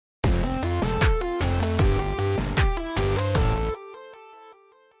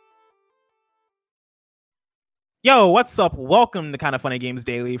Yo, what's up? Welcome to Kind of Funny Games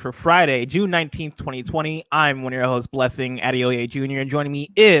Daily for Friday, June 19th, 2020. I'm one of your hosts, Blessing Adeoye Jr., and joining me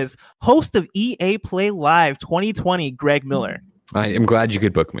is host of EA Play Live 2020, Greg Miller. I am glad you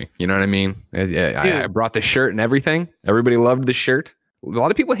could book me. You know what I mean? I brought the shirt and everything. Everybody loved the shirt. A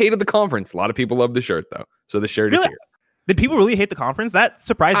lot of people hated the conference. A lot of people loved the shirt, though. So the shirt is here. Did people really hate the conference? That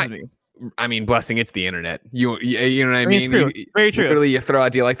surprises me. I mean, Blessing, it's the internet. You know what I mean? True. Very true. Literally, you throw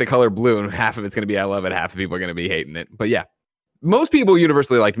out, do you like the color blue? And half of it's going to be, I love it. Half of people are going to be hating it. But yeah, most people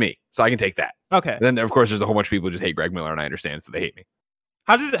universally like me. So I can take that. Okay. And then, of course, there's a whole bunch of people who just hate Greg Miller, and I understand. So they hate me.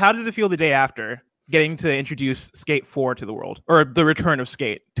 How does it feel the day after getting to introduce Skate 4 to the world, or the return of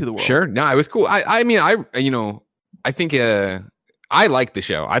Skate to the world? Sure. No, it was cool. I think I liked the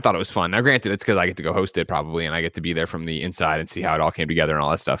show. I thought it was fun. Now, granted, it's because I get to go host it probably, and I get to be there from the inside and see how it all came together and all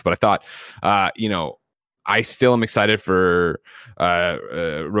that stuff. But I thought, I still am excited for Star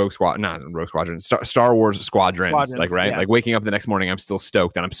Wars Squadrons. Like waking up the next morning, I'm still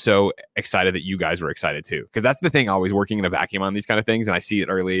stoked, and I'm so excited that you guys were excited too. Because that's the thing, always working in a vacuum on these kind of things, and I see it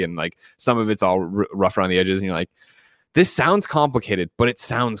early, and like some of it's all rough around the edges, and you're like, this sounds complicated, but it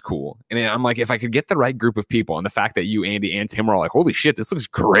sounds cool. And I'm like, if I could get the right group of people, and the fact that you, Andy, and Tim are all like, holy shit, this looks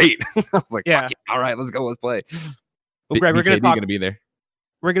great. I was like, yeah, all right, let's go, let's play. Well, Greg, we're going to be there.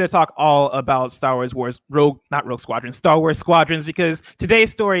 We're going to talk all about Star Wars Squadrons, because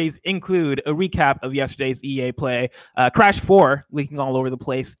today's stories include a recap of yesterday's EA Play, Crash 4 leaking all over the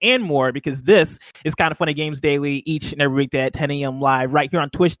place, and more, because this is Kind of Funny Games Daily each and every weekday at 10 a.m. live right here on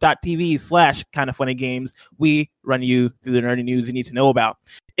twitch.tv/kindoffunnygames. We run you through the nerdy news you need to know about.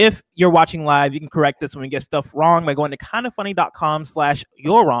 If you're watching live, you can correct us when we get stuff wrong by going to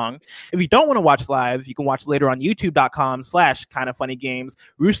kindoffunny.com/you're wrong. If you don't want to watch live, you can watch later on youtube.com/kindoffunnygames,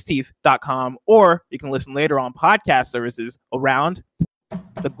 roosterteeth.com, or you can listen later on podcast services around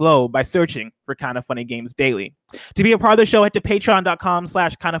the globe by searching for Kind of Funny Games Daily. To be a part of the show, head to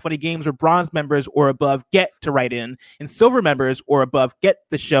patreon.com/kindoffunnygames, where bronze members or above get to write in, and silver members or above get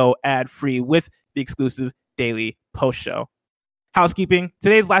the show ad-free with the exclusive daily post show. Housekeeping.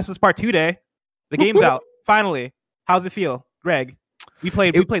 Today's Last of Us Part 2 day. The game's out. Finally. How's it feel? Greg, we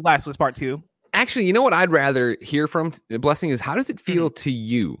played Last of Us Part 2. Actually, you know what I'd rather hear from Blessing is, how does it feel to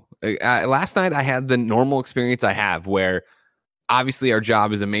you? Last night I had the normal experience I have, where obviously our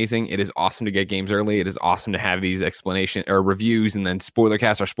job is amazing. It is awesome to get games early. It is awesome to have these explanation or reviews, and then our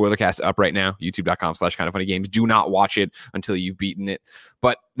spoiler cast up right now, youtube.com/kindoffunnygames. Do not watch it until you've beaten it.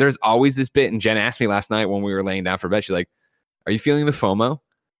 But there's always this bit, and Jen asked me last night when we were laying down for bed, she's like, are you feeling the FOMO?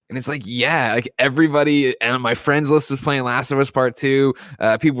 And it's like, yeah, like everybody, and my friends list was playing Last of Us Part 2.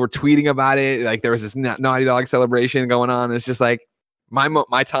 People were tweeting about it. Like there was this Naughty Dog celebration going on. It's just like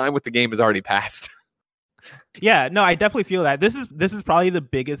my time with the game has already passed. Yeah, no, I definitely feel that. This is probably the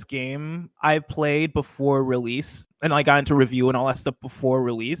biggest game I've played before release, and I got into review and all that stuff before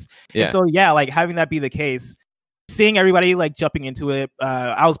release. Yeah. And so yeah, like having that be the case, seeing everybody like jumping into it.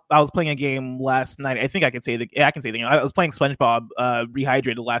 I was playing a game last night. I think I can say I was playing SpongeBob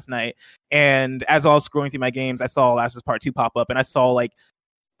Rehydrated last night, and as I was scrolling through my games, I saw Last of Us Part 2 pop up, and I saw like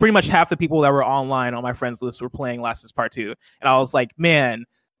pretty much half the people that were online on my friends list were playing Last of Us Part 2, and I was like, man,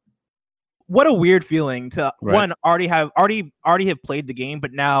 what a weird feeling to already have played the game,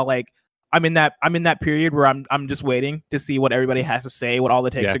 but now like I'm in that period where I'm just waiting to see what everybody has to say, what all the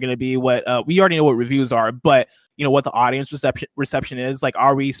takes are going to be, what we already know what reviews are, but you know what the audience reception is. Like,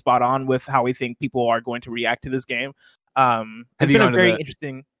 are we spot on with how we think people are going to react to this game? It's been a very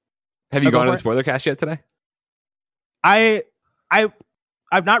interesting. Have you gone to the spoiler cast yet today? I've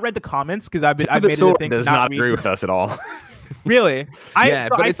not read the comments because I've made it a thing. Does not agree with us at all. Really?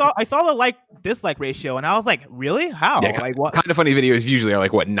 I saw the like dislike ratio, and I was like, really? How? Yeah, like what? Kind of Funny videos usually are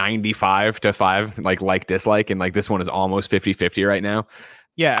like what, 95 to 5 like dislike, and like this one is almost 50-50 right now.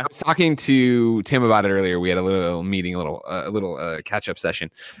 Yeah, I was talking to Tim about it earlier. We had a little meeting, a little catch-up session,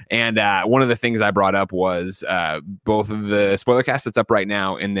 and one of the things I brought up was both of the spoiler cast that's up right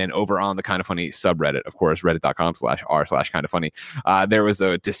now, and then over on the Kind of Funny subreddit, of course, reddit.com/r/kindoffunny. There was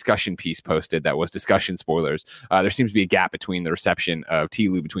a discussion piece posted that was discussion spoilers. There seems to be a gap between the reception of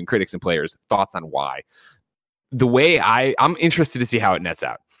TLOU between critics and players. Thoughts on why? The way I'm interested to see how it nets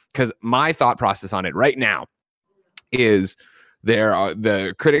out, because my thought process on it right now is,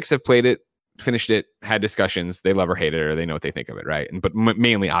 the critics have played it, finished it, had discussions. They love or hate it, or they know what they think of it, right? But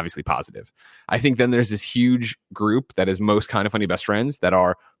mainly, obviously, positive. I think then there's this huge group that is most Kind of Funny best friends that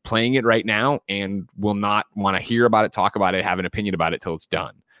are playing it right now and will not want to hear about it, talk about it, have an opinion about it till it's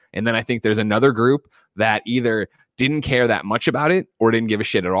done. And then I think there's another group that either didn't care that much about it or didn't give a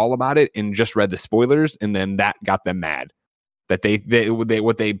shit at all about it and just read the spoilers, and then that got them mad that they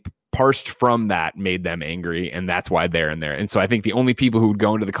what they parsed from that made them angry, and that's why they're in there. And so I think the only people who would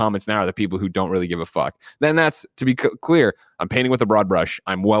go into the comments now are the people who don't really give a fuck. Then that's, to be clear, I'm painting with a broad brush.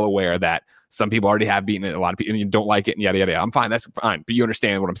 I'm well aware that some people already have beaten it, a lot of people don't like it, and yada yada. I'm fine, that's fine. But you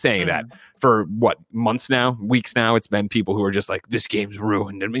understand what I'm saying, that for months now, weeks now, it's been people who are just like, this game's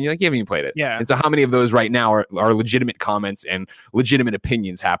ruined. I mean, you're like, you haven't even played it. Yeah. And so how many of those right now are legitimate comments and legitimate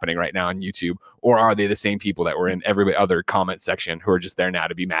opinions happening right now on YouTube? Or are they the same people that were in every other comment section who are just there now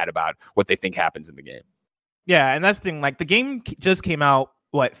to be mad about what they think happens in the game? Yeah, and that's the thing. Like, the game just came out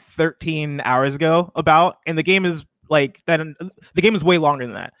 13 hours ago and the game is like that. The game is way longer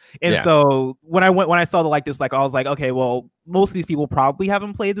than that. And so when I saw the like dislike, I was like, okay, well, most of these people probably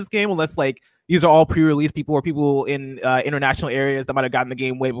haven't played this game, unless like these are all pre-release people or people in international areas that might have gotten the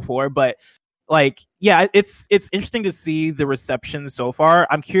game way before. But like, yeah, it's interesting to see the reception so far.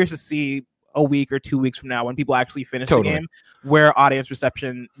 I'm curious to see a week or 2 weeks from now, when people actually finish the game, where audience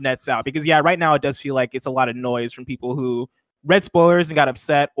reception nets out. Because right now it does feel like it's a lot of noise from people who read spoilers and got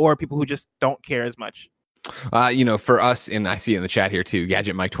upset, or people who just don't care as much. For us, and I see it in the chat here too,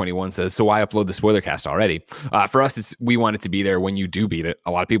 Gadget Mike 21 says, so why upload the spoiler cast already? For us, we want it to be there when you do beat it.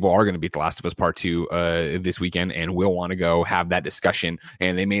 A lot of people are going to beat The Last of Us Part 2 this weekend, and will want to go have that discussion,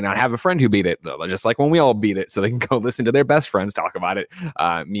 and they may not have a friend who beat it, just like when we all beat it, so they can go listen to their best friends talk about it,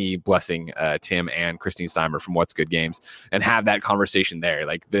 me blessing Tim and Christine Steimer from What's Good Games, and have that conversation there.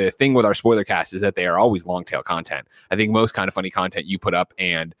 Like, the thing with our spoiler cast is that they are always long tail content. I think most Kind of Funny content you put up,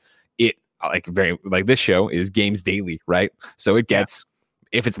 and it like this show is games daily, right? So it gets,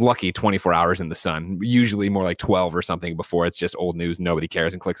 if it's lucky, 24 hours in the sun, usually more like 12 or something before it's just old news. Nobody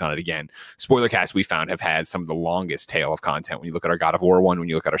cares and clicks on it again. Spoiler casts, we found, have had some of the longest tail of content. When you look at our God of War one, when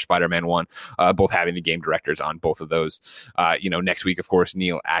you look at our Spider-Man one, both having the game directors on both of those. Next week, of course,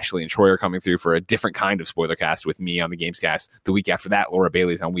 Neil, Ashley, and Troy are coming through for a different kind of spoiler cast with me on the Games Cast. The week after that, Laura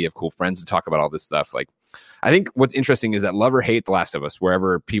Bailey's on We Have Cool Friends to talk about all this stuff. Like, I think what's interesting is that love or hate The Last of Us,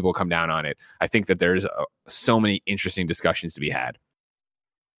 wherever people come down on it, I think that there's so many interesting discussions to be had.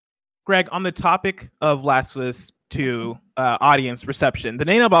 Greg, on the topic of Last of Us 2 audience reception, the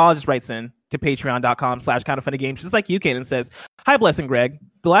nanobiologist writes in to patreon.com/kindoffunnygames, just like you, Kane, and says, hi, Bless and Greg.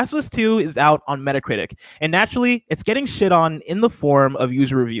 The Last of Us 2 is out on Metacritic, and naturally, it's getting shit on in the form of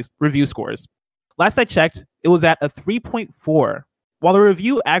user review scores. Last I checked, it was at a 3.4. While the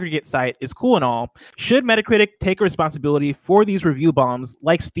review aggregate site is cool and all, should Metacritic take responsibility for these review bombs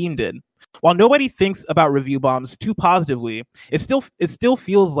like Steam did? While nobody thinks about review bombs too positively, it still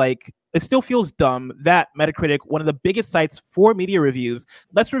feels dumb that Metacritic, one of the biggest sites for media reviews,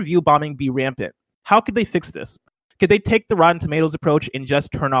 lets review bombing be rampant. How could they fix this? Could they take the Rotten Tomatoes approach and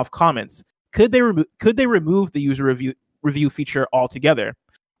just turn off comments? Could they remove the user review feature altogether?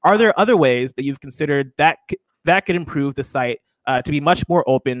 Are there other ways that you've considered that could improve the site to be much more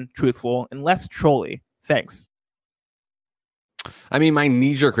open, truthful, and less trolly? Thanks. I mean, my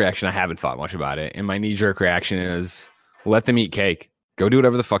knee-jerk reaction, I haven't thought much about it, and my knee-jerk reaction is let them eat cake. Go do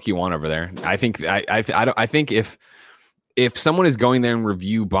whatever the fuck you want over there. I think I think if someone is going there and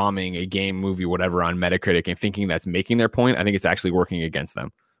review bombing a game, movie, whatever on Metacritic and thinking that's making their point, I think it's actually working against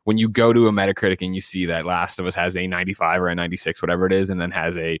them. When you go to a Metacritic and you see that Last of Us has a 95 or a 96, whatever it is, and then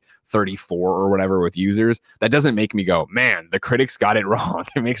has a 34 or whatever with users, that doesn't make me go, man, the critics got it wrong.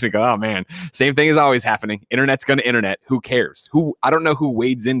 It makes me go, oh man, same thing is always happening. Internet's going to internet. Who cares? I don't know who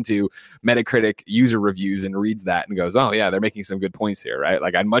wades into Metacritic user reviews and reads that and goes, oh yeah, they're making some good points here, right?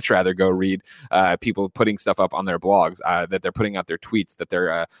 Like, I'd much rather go read people putting stuff up on their blogs, that they're putting out their tweets, that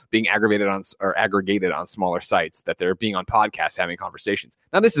they're being aggregated on smaller sites, that they're being on podcasts having conversations.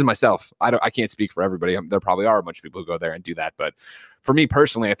 Now, this is myself. I can't speak for everybody. There probably are a bunch of people who go there and do that, but for me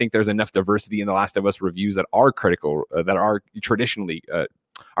personally, I think there's enough diversity in The Last of Us reviews that are critical, that are traditionally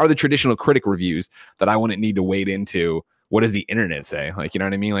are the traditional critic reviews, that I wouldn't need to wade into what does the internet say. Like, you know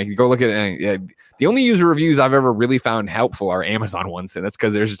what I mean? Like, you go look at the only user reviews I've ever really found helpful are Amazon ones, and that's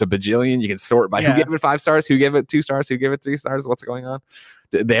because there's just a bajillion. You can sort by who gave it 5 stars, who gave it 2 stars, who gave it 3 stars, what's going on.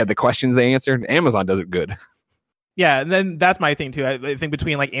 They have the questions they answered. Amazon does it good. Yeah, and then that's my thing too. I think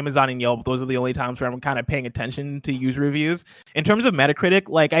between like Amazon and Yelp, those are the only times where I'm kind of paying attention to user reviews. In terms of Metacritic,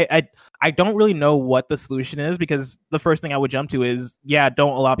 like I don't really know what the solution is, because the first thing I would jump to is, don't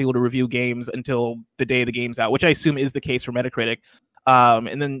allow people to review games until the day the game's out, which I assume is the case for Metacritic.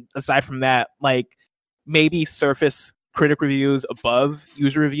 And then aside from that, like maybe surface critic reviews above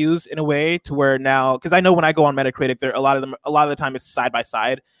user reviews in a way to where now, because I know when I go on Metacritic, there a lot of the time it's side by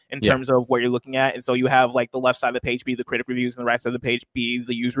side in terms of what you're looking at, and so you have like the left side of the page be the critic reviews and the right side of the page be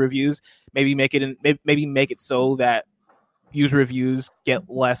the user reviews. Maybe make it so that user reviews get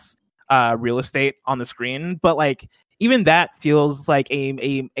less real estate on the screen. But like, even that feels like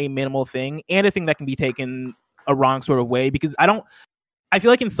a minimal thing, and a thing that can be taken a wrong sort of way, because I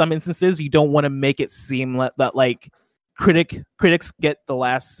feel like in some instances you don't want to make it seem that like critics get the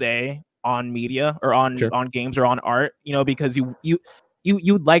last say on media or on games or on art, because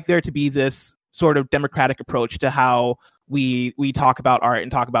you'd like there to be this sort of democratic approach to how we talk about art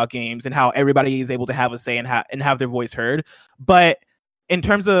and talk about games, and how everybody is able to have a say and have their voice heard. But in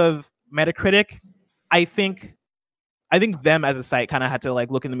terms of Metacritic, I think them as a site kind of had to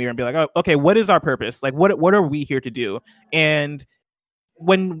like look in the mirror and be like, oh, okay, what is our purpose? Like, what are we here to do? And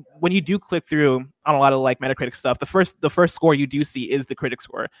when you do click through on a lot of like Metacritic stuff, the first score you do see is the critic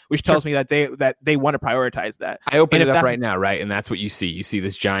score, which tells me that they want to prioritize that. I open it up right now, right? And that's what you see. You see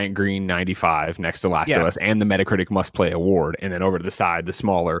this giant green 95 next to Last of Us and the Metacritic Must Play award. And then over to the side, the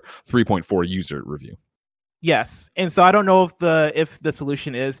smaller 3.4 user review. Yes. And so I don't know if the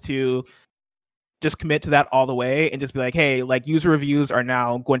solution is to just commit to that all the way and just be like, hey, like user reviews are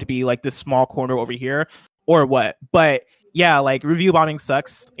now going to be like this small corner over here, or what. But yeah, like review bombing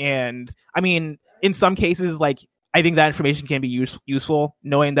sucks. And I mean, in some cases, like I think that information can be useful.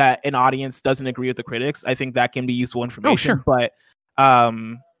 Knowing that an audience doesn't agree with the critics, I think that can be useful information. Oh, sure. But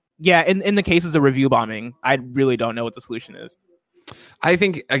yeah, in the cases of review bombing, I really don't know what the solution is. I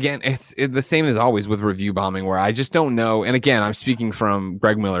think, again, it's the same as always with review bombing, where I just don't know. And again, I'm speaking from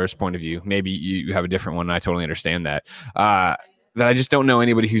Greg Miller's point of view. Maybe you have a different one, and I totally understand that. That I just don't know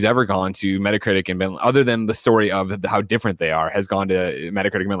anybody who's ever gone to Metacritic and been, other than the story of how different they are, has gone to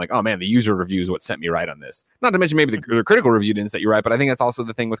Metacritic and been like, oh man, the user review is what sent me right on this. Not to mention maybe the critical review didn't set you right, but I think that's also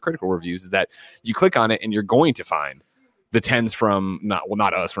the thing with critical reviews, is that you click on it and you're going to find the 10s from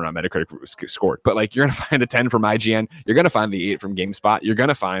not us, we're not Metacritic scored, but like you're going to find the 10 from IGN, you're going to find the 8 from GameSpot, you're going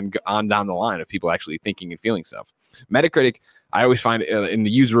to find on down the line of people actually thinking and feeling stuff. Metacritic, I always find in the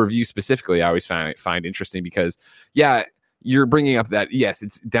user review specifically, I always find interesting because, yeah, you're bringing up that, yes,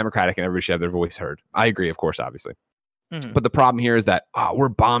 it's democratic and everybody should have their voice heard. I agree, of course, obviously. Mm-hmm. But the problem here is that, we're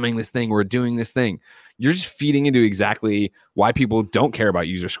bombing this thing, we're doing this thing. You're just feeding into exactly why people don't care about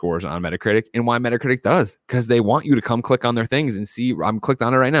user scores on Metacritic and why Metacritic does, because they want you to come click on their things and see. I'm clicked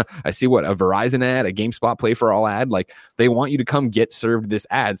on it right now. I see a Verizon ad, a GameSpot Play for All ad. Like, they want you to come get served this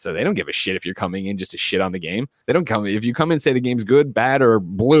ad, so they don't give a shit if you're coming in just to shit on the game. They don't come if you come in and say the game's good, bad, or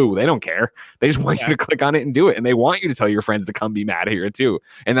blue. They don't care. They just want you to click on it and do it, and they want you to tell your friends to come be mad here too.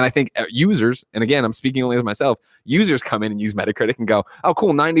 And then I think users, and again, I'm speaking only as myself. Users come in and use Metacritic and go, "Oh,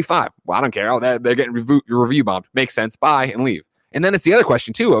 cool, 95. Well, I don't care. Oh, they're getting review bombed. Makes sense. Bye," and leave. And then it's the other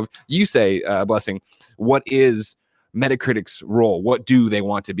question too of, you say, Blessing, what is Metacritic's role? What do they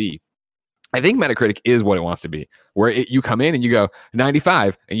want to be? I think Metacritic is what it wants to be, where you come in and you go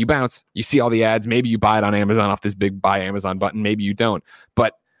 95 and you bounce, you see all the ads. Maybe you buy it on Amazon off this big buy Amazon button. Maybe you don't.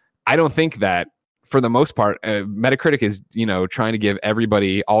 But I don't think that, for the most part, Metacritic is, trying to give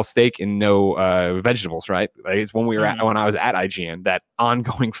everybody all steak and no vegetables, right? Like, it's when when I was at IGN, that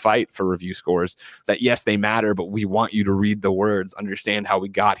ongoing fight for review scores, that yes, they matter, but we want you to read the words, understand how we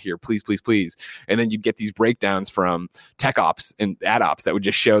got here, please, please, please. And then you get these breakdowns from tech ops and ad ops that would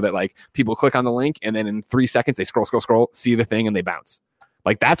just show that, like, people click on the link and then in 3 seconds they scroll, see the thing, and they bounce.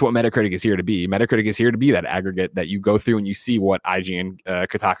 Like, that's what Metacritic is here to be. Metacritic is here to be that aggregate that you go through and you see what IGN,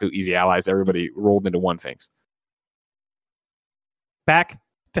 Kotaku, Easy Allies, everybody rolled into one things. Back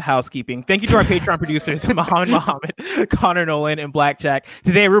to housekeeping. Thank you to our Patreon producers, Muhammad, Connor Nolan, and Blackjack.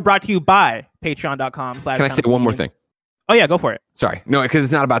 Today, we're brought to you by patreon.com/. Can I say one more thing? Oh, yeah, go for it. Sorry. No, because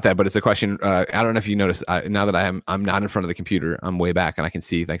it's not about that, but it's a question. I don't know if you noticed, now that I'm not in front of the computer, I'm way back and I can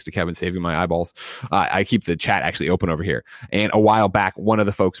see, thanks to Kevin saving my eyeballs. I keep the chat actually open over here. And a while back, one of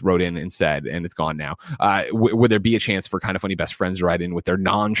the folks wrote in and said, and it's gone now, would there be a chance for Kind of Funny Best Friends to write in with their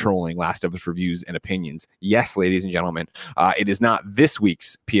non-trolling Last of Us reviews and opinions? Yes, ladies and gentlemen. It is not this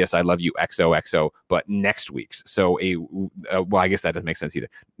week's PS I Love You XOXO, but next week's. So well, I guess that doesn't make sense either.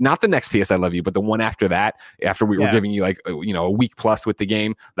 Not the next PS I Love You, but the one after that, after we were giving you like, a week plus with the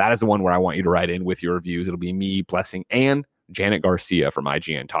game. That is the one where I want you to write in with your reviews. It'll be me, Blessing, and Janet Garcia from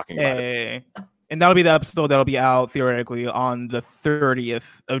IGN talking about it. And that'll be the episode that'll be out theoretically on the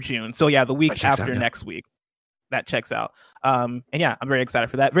 30th of June. So yeah, the week after next week. That checks out. And yeah, I'm very excited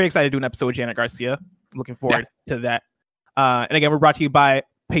for that. Very excited to do an episode with Janet Garcia. Looking forward to that. And again, we're brought to you by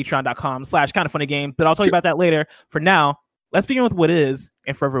patreon.com/kindoffunnygame, but I'll tell you about that later. For now, let's begin with what is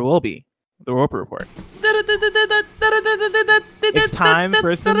and forever will be the Roper Report. It's time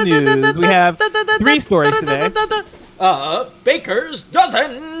for some news. We have 3 stories today. Baker's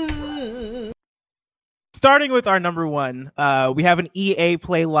Dozen. starting with our number one, we have an EA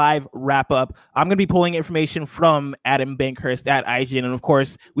Play Live wrap up. I'm going to be pulling information from Adam Bankhurst at IGN. And of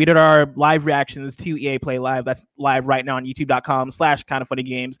course, we did our live reactions to EA Play Live. That's live right now on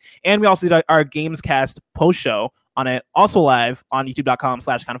youtube.com/kindoffunnygames. And we also did our Gamescast post show on it, also live on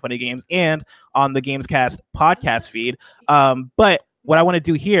youtube.com/kindoffunnygames and on the Gamescast podcast feed. But what I want to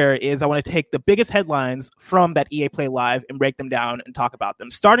do here is I want to take the biggest headlines from that EA Play Live and break them down and talk about them.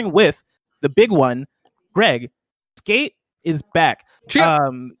 Starting with the big one, Greg, Skate is back.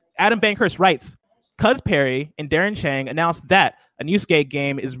 Adam Bankhurst writes, Cuz Perry and Darren Chang announced that a new Skate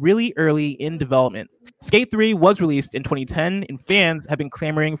game is really early in development. Skate 3 was released in 2010, and fans have been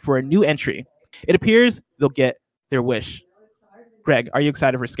clamoring for a new entry. It appears they'll get their wish. Greg, are you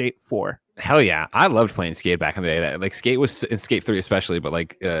excited for Skate 4? Hell yeah. I loved playing Skate back in the day. Like Skate was in Skate 3 especially, but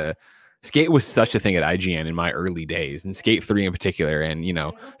like Skate was such a thing at IGN in my early days, and Skate 3 in particular. And, you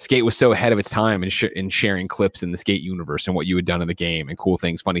know, Skate was so ahead of its time in sharing clips in the Skate universe and what you had done in the game and cool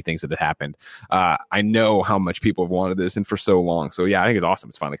things, funny things that had happened. I know how much people have wanted this and for so long. So, yeah, I think it's awesome.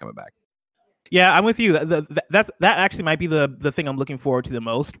 It's finally coming back. Yeah, I'm with you. That actually might be the thing I'm looking forward to the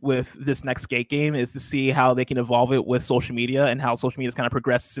most with this next Skate game is to see how they can evolve it with social media and how social media has kind of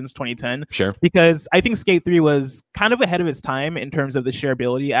progressed since 2010. Sure. Because I think Skate 3 was kind of ahead of its time in terms of the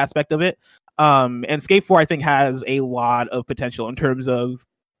shareability aspect of it. And Skate 4, I think, has a lot of potential in terms of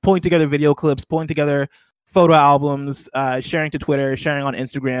pulling together video clips, pulling together photo albums, sharing to Twitter, sharing on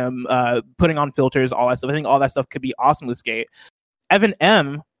Instagram, putting on filters, all that stuff. I think all that stuff could be awesome with Skate. Evan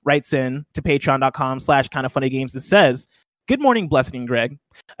M writes in to patreon.com/kindoffunnygames and says, good morning, Blessing and Greg.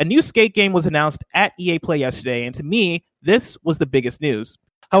 A new Skate game was announced at EA Play yesterday, and to me, this was the biggest news.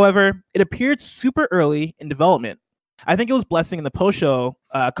 However, it appeared super early in development. I think it was Blessing in the post-show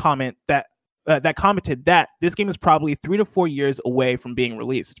comment that commented that this game is probably 3 to 4 years away from being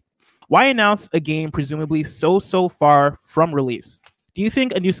released. Why announce a game presumably so far from release? Do you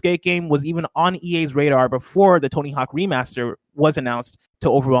think a new Skate game was even on EA's radar before the Tony Hawk remaster was announced to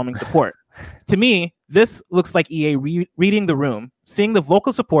overwhelming support? To me, this looks like EA reading the room, seeing the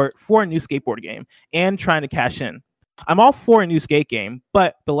vocal support for a new skateboard game, and trying to cash in. I'm all for a new Skate game,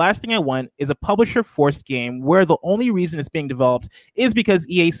 but the last thing I want is a publisher-forced game where the only reason it's being developed is because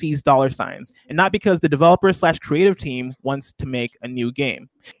EA sees dollar signs, and not because the developer/creative team wants to make a new game.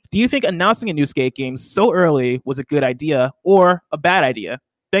 Do you think announcing a new Skate game so early was a good idea or a bad idea?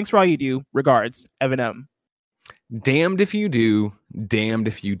 Thanks for all you do. Regards, Evan M. Damned if you do, damned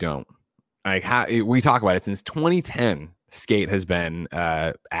if you don't. Like we talk about it since 2010. Skate has been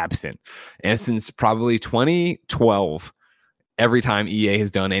absent, and since probably 2012, every time EA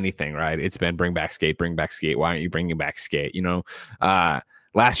has done anything, right, it's been bring back Skate. Why aren't you bringing back Skate? You know,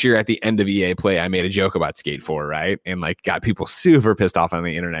 last year at the end of EA Play, I made a joke about Skate 4, right, and like got people super pissed off on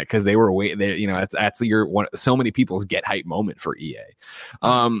the internet because they were waiting. You know, that's so many people's get hype moment for EA.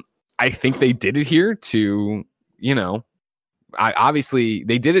 I think they did it here to, you know. Obviously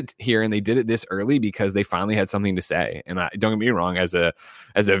they did it here and they did it this early because they finally had something to say. And don't get me wrong, as a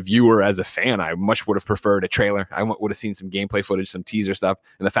viewer, as a fan, I much would have preferred a trailer. I would have seen some gameplay footage, some teaser stuff.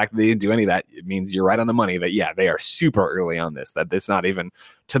 And the fact that they didn't do any of that, it means you're right on the money that, yeah, they are super early on this, that it's not even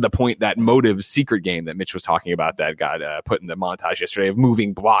to the point that Motive's secret game that Mitch was talking about that got put in the montage yesterday of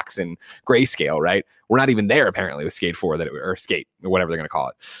moving blocks in grayscale, right? We're not even there apparently with Skate 4 or Skate, or whatever they're going to call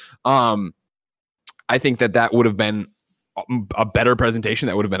it. I think that would have been a better presentation.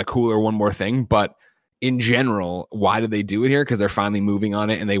 That would have been a cooler one more thing. But in general, why did they do it here? Because they're finally moving on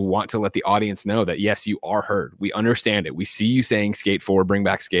it and they want to let the audience know that, yes, you are heard. We understand it. We see you saying Skate 4, bring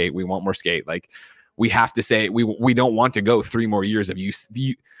back Skate. We want more Skate. Like, we have to say, we don't want to go 3 more years of use.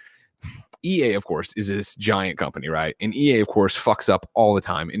 EA, of course, is this giant company, right? And EA, of course, fucks up all the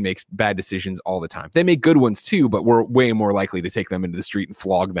time and makes bad decisions all the time. They make good ones too, but we're way more likely to take them into the street and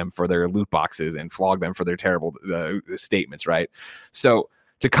flog them for their loot boxes and flog them for their terrible statements, right? So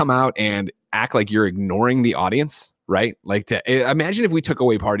to come out and act like you're ignoring the audience, right? Like, to imagine if we took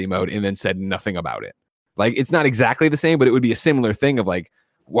away party mode and then said nothing about it. Like, it's not exactly the same, but it would be a similar thing of like,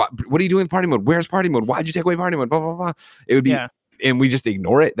 what are you doing with party mode? Where's party mode? Why'd you take away party mode? Blah, blah, blah. It would be... Yeah. And we just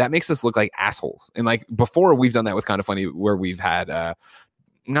ignore it. That makes us look like assholes. And like before, we've done that with Kind of Funny, where we've had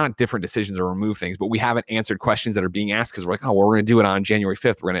not different decisions or remove things, but we haven't answered questions that are being asked because we're like, oh, well, we're going to do it on January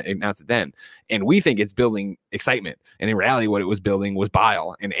 5th. We're going to announce it then. And we think it's building excitement. And in reality, what it was building was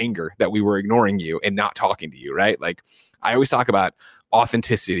bile and anger that we were ignoring you and not talking to you, right? Like, I always talk about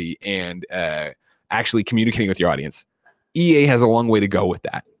authenticity and actually communicating with your audience. EA has a long way to go with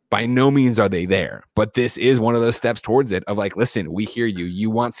that. By no means are they there, but this is one of those steps towards it of like, listen, we hear you. You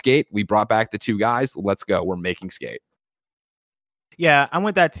want Skate? We brought back the 2 guys. Let's go. We're making Skate. Yeah, I'm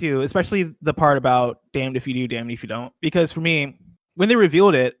with that too, especially the part about damned if you do, damned if you don't. Because for me, when they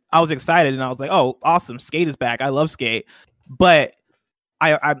revealed it, I was excited and I was like, "Oh, awesome! Skate is back. I love Skate." But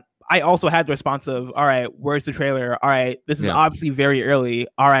I also had the response of, "All right, where's the trailer? All right, this is obviously very early.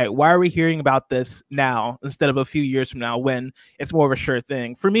 All right, why are we hearing about this now instead of a few years from now when it's more of a sure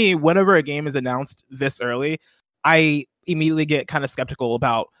thing?" For me, whenever a game is announced this early, I immediately get kind of skeptical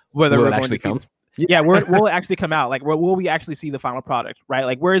about whether we're going to come. Yeah, will it actually come out? Like, will we actually see the final product? Right?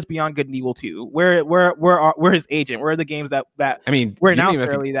 Like, where is Beyond Good and Evil 2? Where is Agent? Where are the games that were announced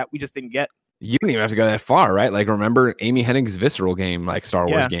early that we just didn't get? You don't even have to go that far, right? Like, remember Amy Hennig's Visceral game, like Star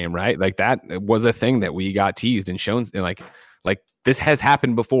Wars game, right? Like that was a thing that we got teased and shown. And like this has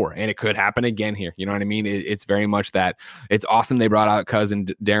happened before, and it could happen again here. You know what I mean? It's very much that. It's awesome they brought out Cousin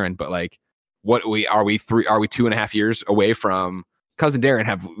Darren, but like, are we 2.5 years away from Cousin Darren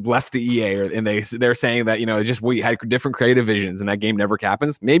have left the EA, and they're saying that, you know, just we had different creative visions and that game never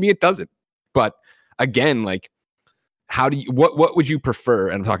happens. Maybe it doesn't, but again, like, how do you what would you prefer?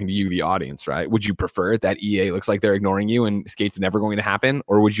 And I'm talking to you, the audience, right? Would you prefer that EA looks like they're ignoring you and Skate's never going to happen,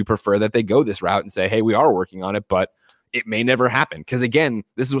 or would you prefer that they go this route and say, hey, we are working on it, but it may never happen? Because again,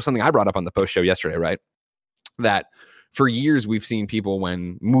 this is something I brought up on the post show yesterday, right? That for years we've seen people,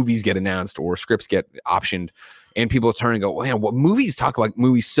 when movies get announced or scripts get optioned, and people turn and go, man, what movies talk about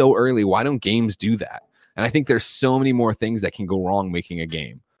movies so early? Why don't games do that? And I think there's so many more things that can go wrong making a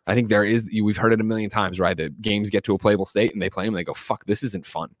game. I think we've heard it a million times, right? That games get to a playable state and they play them and they go, fuck, this isn't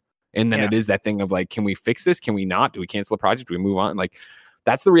fun. And then it is that thing of like, can we fix this? Can we not? Do we cancel a project? Do we move on? Like,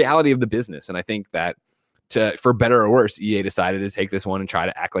 that's the reality of the business. And I think that for better or worse, EA decided to take this one and try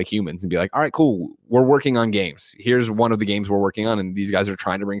to act like humans and be like, all right, cool. We're working on games. Here's one of the games we're working on. And these guys are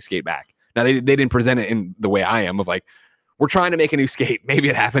trying to bring Skate back. Now, they didn't present it in the way I am of like, we're trying to make a new Skate. Maybe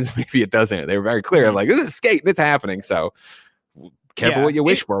it happens, maybe it doesn't. They were very clear, like, this is Skate and it's happening. So careful what you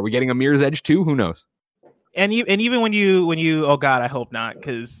wish for. Are we getting a Mirror's Edge 2? Who knows? And even when you oh God, I hope not,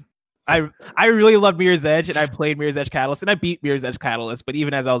 because I really love Mirror's Edge, and I played Mirror's Edge Catalyst, and I beat Mirror's Edge Catalyst. But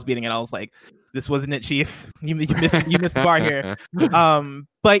even as I was beating it, I was like, "This wasn't it, Chief. You missed the bar here."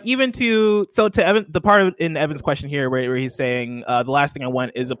 But even to Evan, the part in Evan's question here, where he's saying the last thing I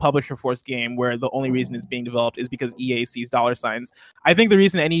want is a publisher forced game where the only reason it's being developed is because EA sees dollar signs. I think the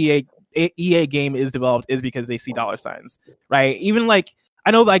reason any EA game is developed is because they see dollar signs, right? Even like,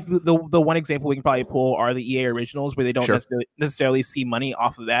 I know like the one example we can probably pull are the EA originals, where they don't necessarily see money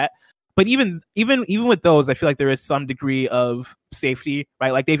off of that. But even with those, I feel like there is some degree of safety,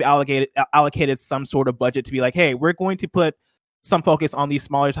 right? Like they've allocated some sort of budget to be like, hey, we're going to put some focus on these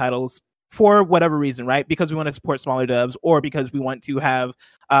smaller titles for whatever reason, right? Because we want to support smaller devs, or because we want to have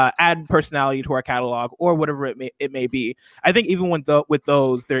add personality to our catalog, or whatever it may be. I think even with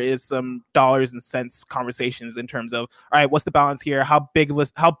those, there is some dollars and cents conversations in terms of, all right, what's the balance here? How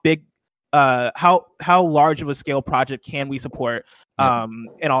large of a scale project can we support, and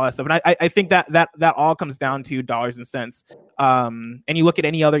all that stuff. And I think that all comes down to dollars and cents. And you look at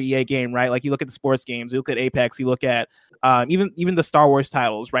any other EA game, right? Like you look at the sports games, you look at Apex, you look at even the Star Wars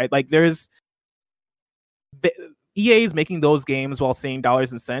titles, right? Like EA is making those games while saying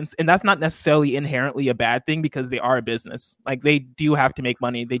dollars and cents, and that's not necessarily inherently a bad thing, because they are a business. Like they do have to make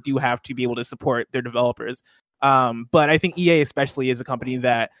money, they do have to be able to support their developers. But I think EA especially is a company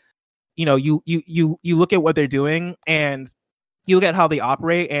that, you know, you look at what they're doing and you look at how they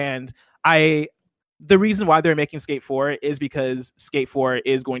operate, and the reason why they're making Skate 4 is because Skate 4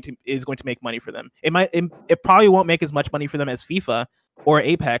 is going to make money for them. It probably won't make as much money for them as FIFA or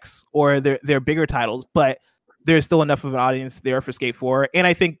Apex or their bigger titles, but there's still enough of an audience there for Skate 4. And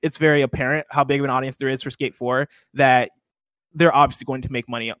I think it's very apparent how big of an audience there is for Skate 4 that they're obviously going to make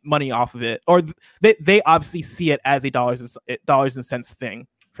money off of it, or they obviously see it as a dollars and cents thing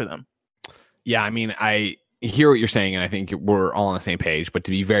for them. Yeah, I mean, I hear what you're saying, and I think we're all on the same page. But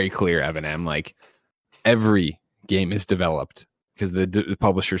to be very clear, Evan M., like, every game is developed because the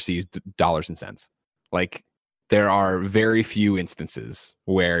publisher sees dollars and cents. Like, there are very few instances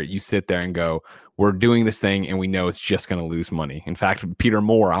where you sit there and go, we're doing this thing and we know it's just going to lose money. In fact, Peter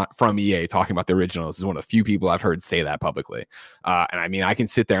Moore from EA talking about the originals is one of the few people I've heard say that publicly. And I mean, I can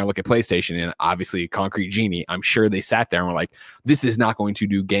sit there and look at PlayStation, and obviously Concrete Genie, I'm sure they sat there and were like, this is not going to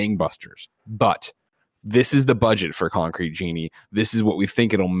do gangbusters, but this is the budget for Concrete Genie. This is what we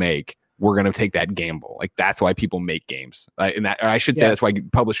think it'll make. We're going to take that gamble. Like, that's why people make games. And I should say that's why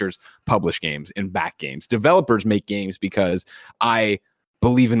publishers publish games and back games. Developers make games because I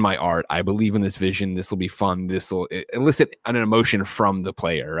believe in my art. I believe in this vision. This will be fun. This will elicit an emotion from the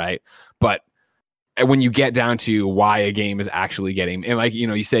player, right? But when you get down to why a game is actually getting, and like,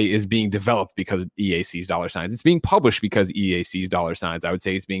 you say is being developed because EA sees dollar signs. It's being published because EA sees dollar signs. I would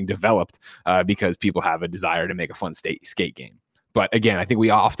say it's being developed because people have a desire to make a fun skate game. But again, I think we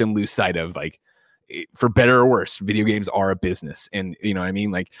often lose sight of, like, for better or worse, video games are a business. And you know what I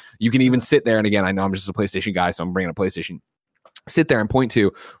mean? Like, you can even sit there, and again, I know I'm just a PlayStation guy, so I'm bringing a PlayStation. Sit there and point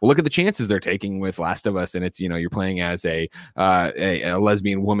to, well, look at the chances they're taking with Last of Us, and it's, you're playing as a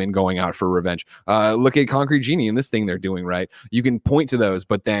lesbian woman going out for revenge. Look at Concrete Genie and this thing they're doing, right? You can point to those,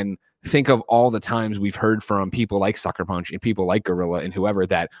 but then think of all the times we've heard from people like Sucker Punch and people like Guerrilla and whoever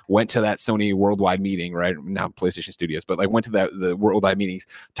that went to that Sony worldwide meeting, right? Now PlayStation Studios, but like went to the worldwide meetings,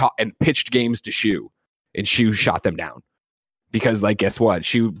 taught and pitched games to Shu, and Shu shot them down. Because, like, guess what?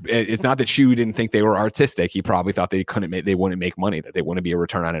 It's not that Shu didn't think they were artistic. He probably thought they wouldn't make money, that they wouldn't be a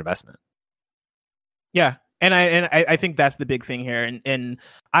return on investment. Yeah, and I think that's the big thing here. And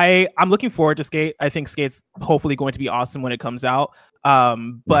I'm looking forward to Skate. I think Skate's hopefully going to be awesome when it comes out.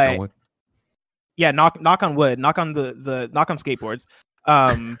 But yeah, knock on wood, knock on skateboards.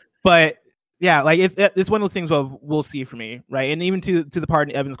 But yeah, like it's one of those things of we'll see for me, right? And even to the part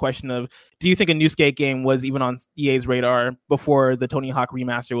in Evan's question of, do you think a new Skate game was even on EA's radar before the Tony Hawk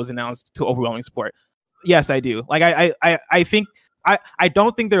remaster was announced to overwhelming support? Yes, I do. Like I think I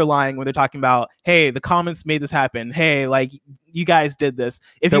don't think they're lying when they're talking about, hey, the comments made this happen. Hey, like, you guys did this.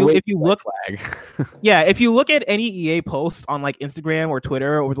 If you look yeah, if you look at any EA post on like Instagram or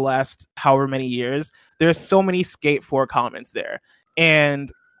Twitter over the last however many years, there's so many Skate 4 comments there.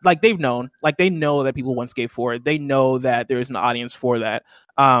 And like, they know that people want Skate 4. They know that there's an audience for that.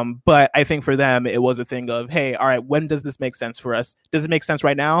 But I think for them, it was a thing of, hey, all right, when does this make sense for us? Does it make sense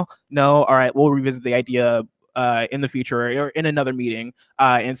right now? No. All right, we'll revisit the idea in the future or in another meeting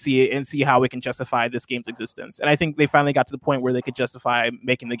and see how we can justify this game's existence. And I think they finally got to the point where they could justify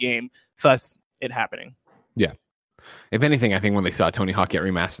making the game, thus it happening. Yeah. If anything, I think when they saw Tony Hawk get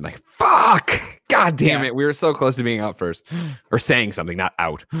remastered, like, fuck, god damn it, we were so close to being out first, or saying something, not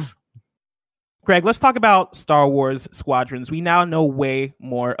out. Greg, let's talk about Star Wars Squadrons. We now know way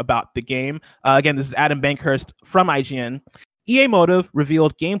more about the game. Again, this is Adam Bankhurst from IGN. EA Motive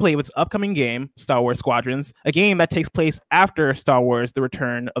revealed gameplay of its upcoming game, Star Wars Squadrons, a game that takes place after Star Wars The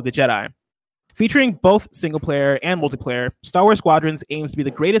Return of the Jedi. Featuring both single-player and multiplayer, Star Wars Squadrons aims to be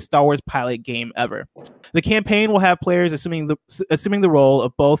the greatest Star Wars pilot game ever. The campaign will have players assuming the role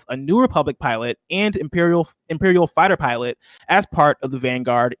of both a New Republic pilot and Imperial fighter pilot as part of the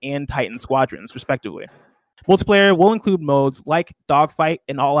Vanguard and Titan squadrons, respectively. Multiplayer will include modes like Dogfight,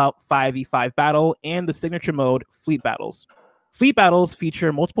 an all-out 5v5 battle, and the signature mode, Fleet Battles. Fleet Battles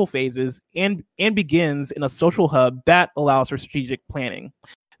feature multiple phases and begins in a social hub that allows for strategic planning.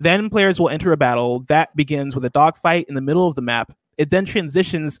 Then players will enter a battle that begins with a dogfight in the middle of the map. It then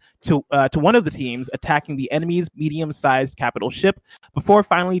transitions to one of the teams attacking the enemy's medium-sized capital ship before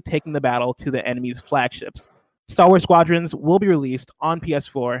finally taking the battle to the enemy's flagships. Star Wars Squadrons will be released on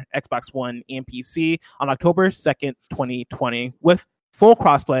PS4, Xbox One, and PC on October 2nd, 2020, with full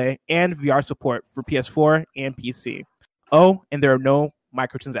crossplay and VR support for PS4 and PC. Oh, and there are no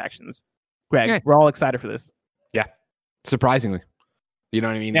microtransactions. Greg, we're all excited for this. Yeah, surprisingly. You know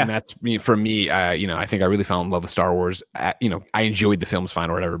what I mean? Yeah. And that's for me, I think I really fell in love with Star Wars. I enjoyed the films fine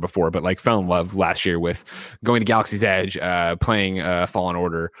or whatever before, but like fell in love last year with going to Galaxy's Edge, playing Fallen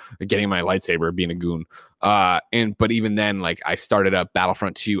Order, getting my lightsaber, being a goon. But even then, like, I started up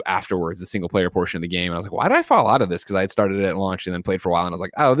Battlefront 2 afterwards, the single player portion of the game. And I was like, why did I fall out of this? Because I had started it at launch and then played for a while. And I was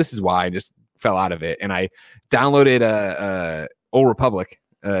like, oh, this is why I just fell out of it. And I downloaded Old Republic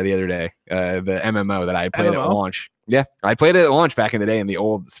the other day, the MMO that I played at launch. Yeah, I played it at launch back in the day in the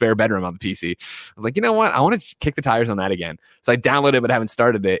old spare bedroom on the PC. I was like, you know what? I want to kick the tires on that again. So I downloaded it, but haven't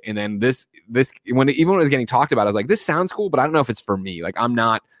started it. And then even when it was getting talked about, I was like, this sounds cool, but I don't know if it's for me. Like,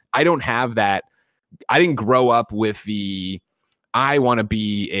 I don't have that. I didn't grow up with I want to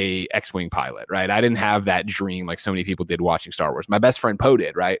be a X-Wing pilot, right? I didn't have that dream like so many people did watching Star Wars. My best friend Poe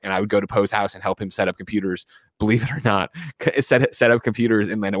did, right? And I would go to Poe's house and help him set up computers, believe it or not, set up computers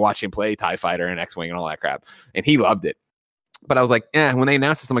and then watch him play TIE Fighter and X-Wing and all that crap. And he loved it. But I was like, when they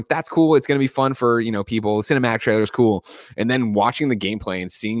announced this, I'm like, that's cool. It's going to be fun for, people. Cinematic trailer is cool. And then watching the gameplay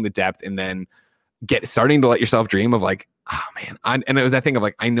and seeing the depth and then starting to let yourself dream of like, oh man. And it was that thing of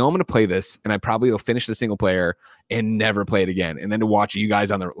like, I know I'm going to play this and I probably will finish the single player and never play it again. And then to watch you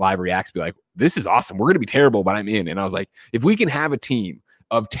guys on the live reacts be like, this is awesome. We're going to be terrible, but I'm in. And I was like, if we can have a team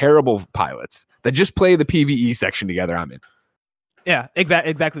of terrible pilots that just play the PvE section together, I'm in. Yeah,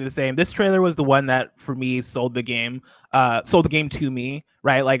 exactly the same. This trailer was the one that for me sold the game to me,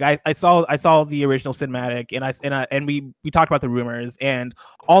 right? Like I saw the original cinematic and we talked about the rumors and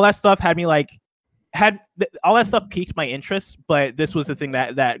all that stuff had me like, all that stuff piqued my interest, but this was the thing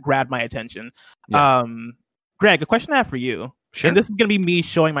that grabbed my attention. Yeah. Greg, a question I have for you. Sure. And this is going to be me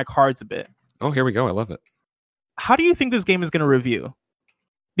showing my cards a bit. Oh, here we go. I love it. How do you think this game is going to review?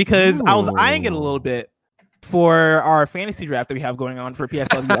 Because I was eyeing it a little bit for our fantasy draft that we have going on for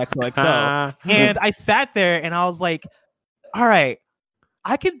PSLV XOXO. And I sat there and I was like, all right,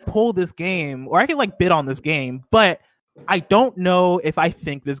 I could pull this game, or I could like bid on this game, but I don't know if I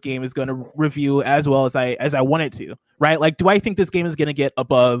think this game is going to review as well as I want it to, right? Like, do I think this game is going to get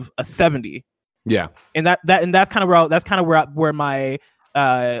above a 70? Yeah. And that's kind of where my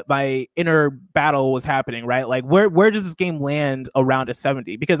my inner battle was happening, right? Like, where does this game land around a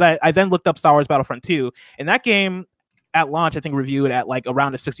 70? Because I then looked up Star Wars Battlefront 2, and that game at launch I think reviewed at like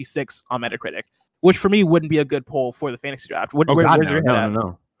around a 66 on Metacritic, which for me wouldn't be a good poll for the fantasy draft. Where's your head at?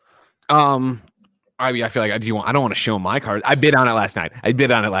 No. I mean, I feel like I don't want to show my cards. I bid on it last night.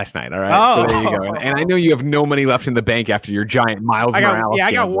 All right. Oh. So there you go. And I know you have no money left in the bank after your giant Miles Morales.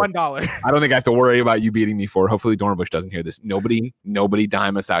 I got $1. I don't think I have to worry about you beating me for it. Hopefully Dornbush doesn't hear this. Nobody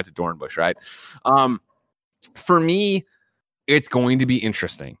dime us out to Dornbush, right? For me, it's going to be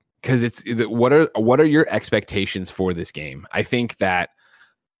interesting because what are your expectations for this game? I think that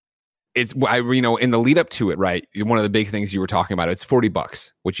in the lead up to it, right? One of the big things you were talking about, it's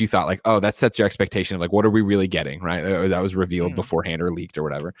 $40, which you thought like, oh, that sets your expectation of like, what are we really getting, right? That was revealed beforehand or leaked or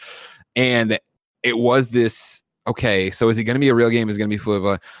whatever. And it was this, okay, so is it going to be a real game? Is it going to be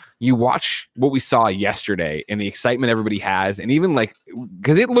full of you watch what we saw yesterday and the excitement everybody has, and even like,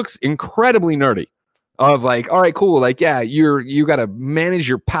 because it looks incredibly nerdy. Of like, all right, cool. Like, yeah, you got to manage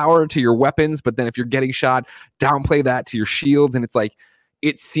your power to your weapons, but then if you're getting shot, downplay that to your shields, and it's like,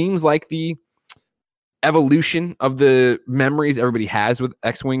 it seems like the evolution of the memories everybody has with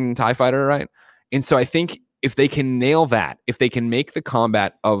X-Wing and TIE Fighter, right? And so I think if they can nail that, if they can make the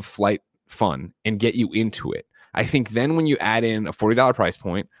combat of flight fun and get you into it, I think then when you add in a $40 price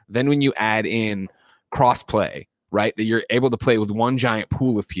point, then when you add in cross-play, right, that you're able to play with one giant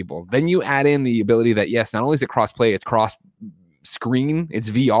pool of people, then you add in the ability that, yes, not only is it cross-play, it's cross-screen,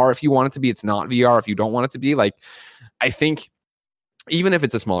 it's VR if you want it to be, it's not VR if you don't want it to be. Like, I think even if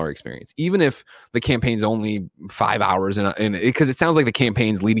it's a smaller experience, even if the campaign's only 5 hours, and because it sounds like the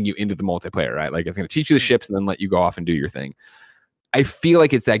campaign's leading you into the multiplayer, right? Like it's going to teach you the ships and then let you go off and do your thing. I feel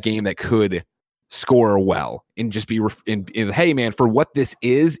like it's that game that could score well and just be hey man, for what this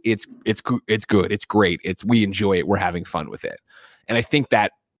is, it's good, it's great, we enjoy it, we're having fun with it. And I think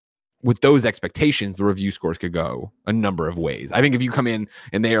that with those expectations, the review scores could go a number of ways. I think if you come in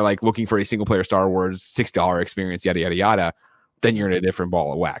and they are like looking for a single player Star Wars $6 experience, yada yada yada, then you're in a different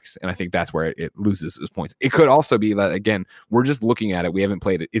ball of wax. And I think that's where it loses its points. It could also be that, again, we're just looking at it. We haven't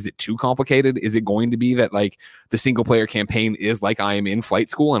played it. Is it too complicated? Is it going to be that like the single player campaign is like I am in flight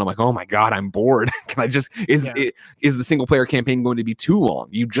school and I'm like, oh my God, I'm bored. Can I just, is the single player campaign going to be too long?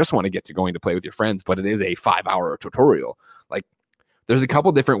 You just want to get to going to play with your friends, but it is a 5-hour tutorial. Like there's a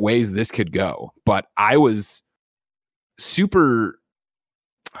couple different ways this could go, but I was super,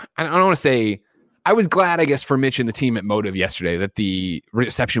 I don't want to say, I was glad, I guess, for Mitch and the team at Motive yesterday that the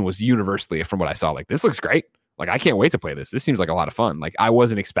reception was universally, from what I saw, like, this looks great. Like, I can't wait to play this. This seems like a lot of fun. Like, I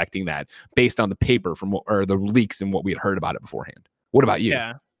wasn't expecting that based on the paper or the leaks and what we had heard about it beforehand. What about you?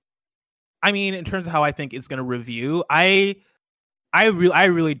 Yeah. I mean, in terms of how I think it's going to review, I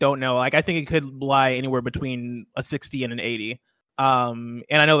really don't know. Like, I think it could lie anywhere between a 60 and an 80. And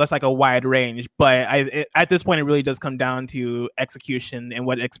I know that's like a wide range, but at this point, it really does come down to execution and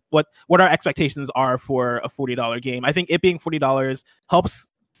what our expectations are for a $40 game. I think it being $40 helps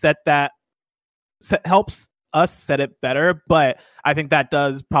helps us set it better, but I think that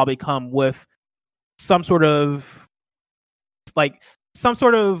does probably come with some sort of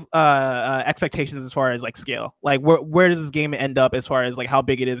expectations as far as like scale. Like where does this game end up as far as like how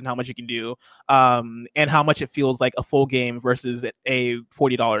big it is and how much you can do, and how much it feels like a full game versus a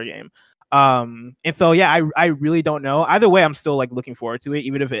 $40 game. And so yeah, I really don't know. Either way, I'm still like looking forward to it,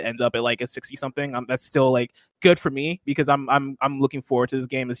 even if it ends up at like a 60 something. That's still like good for me because I'm looking forward to this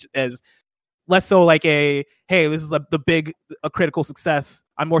game as less so like a hey, this is a critical success.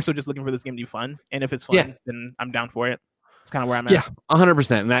 I'm more so just looking for this game to be fun, and if it's fun, then I'm down for it. It's kind of where I'm at. Yeah,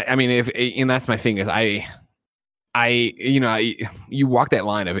 100%. And that, I mean, and that's my thing is you walk that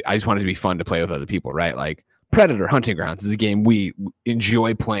line of I just want it to be fun to play with other people, right? Like Predator Hunting Grounds is a game we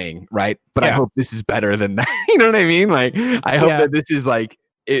enjoy playing, right? But I hope this is better than that. You know what I mean? Like I hope that this is like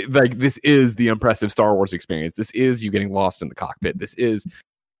this is the impressive Star Wars experience. This is you getting lost in the cockpit. This is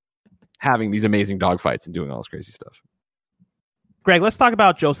having these amazing dogfights and doing all this crazy stuff. Greg, let's talk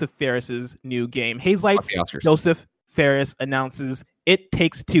about Joseph Fares's new game. Haze Light's Joseph Fares announces It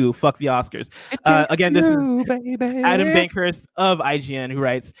Takes Two. Fuck the Oscars. Again, this is Adam Bankhurst of IGN who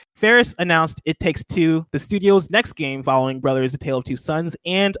writes, Ferris announced It Takes Two, the studio's next game following Brothers: A Tale of Two Sons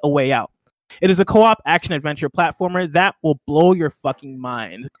and A Way Out. It is a co-op action-adventure platformer that will blow your fucking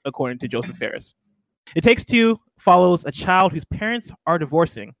mind, according to Joseph Ferris. It Takes Two follows a child whose parents are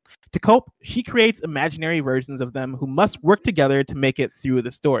divorcing. To cope, she creates imaginary versions of them who must work together to make it through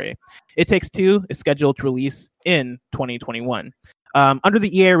the story. It Takes Two is scheduled to release in 2021. Under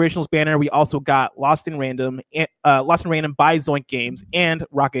the EA Originals banner, we also got Lost in Random by Zoink Games and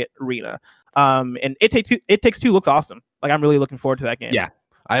Rocket Arena. And It Takes Two looks awesome. Like, I'm really looking forward to that game. Yeah.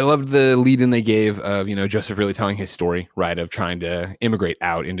 I loved the lead-in they gave of, Joseph really telling his story, right, of trying to immigrate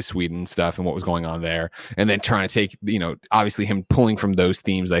out into Sweden and stuff and what was going on there. And then trying to take, obviously him pulling from those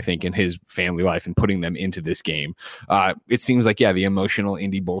themes, I think, in his family life and putting them into this game. It seems like, the emotional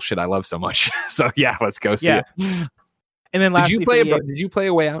indie bullshit I love so much. So, let's go see it. And then lastly, did you play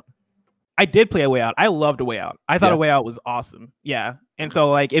A Way Out? I did play A Way Out. I loved A Way Out. I thought A Way Out was awesome. Yeah. And so,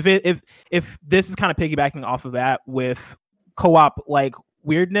 like, if this is kind of piggybacking off of that with co-op, like,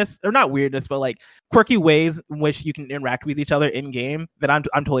 weirdness, or not weirdness, but like quirky ways in which you can interact with each other in game, that I'm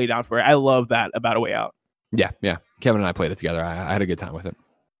totally down for it. I love that about A Way Out. Yeah. Kevin and I played it together. I had a good time with it.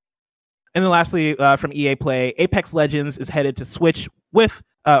 And then lastly, from EA Play, Apex Legends is headed to Switch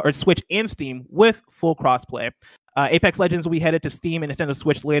Switch and Steam with full crossplay. Apex Legends will be headed to Steam and Nintendo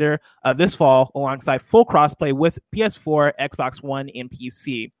Switch later this fall, alongside full crossplay with PS4, Xbox One, and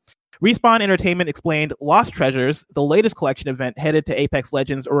PC. Respawn Entertainment explained Lost Treasures, the latest collection event headed to Apex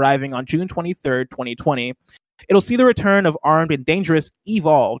Legends, arriving on June 23rd, 2020. It'll see the return of Armed and Dangerous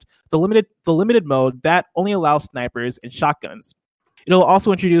Evolved, the limited mode that only allows snipers and shotguns. It'll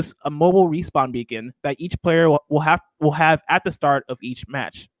also introduce a mobile respawn beacon that each player will have at the start of each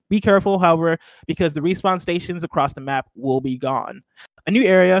match. Be careful, however, because the respawn stations across the map will be gone. A new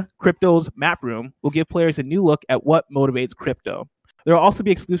area, Crypto's Map Room, will give players a new look at what motivates Crypto. There will also be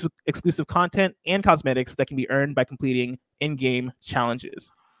exclusive content and cosmetics that can be earned by completing in-game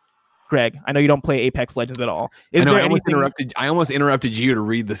challenges. Greg, I know you don't play Apex Legends at all. I almost interrupted you to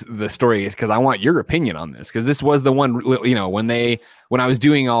read the story because I want your opinion on this, because this was the one, when I was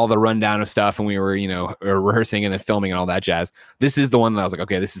doing all the rundown of stuff and we were, rehearsing and then filming and all that jazz. This is the one that I was like,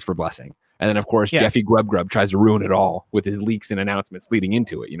 okay, this is for Blessing. And then, of course, Jeffy Grub tries to ruin it all with his leaks and announcements leading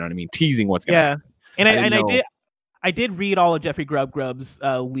into it. You know what I mean? Teasing what's going to happen. And I did read all of Jeffrey Grub's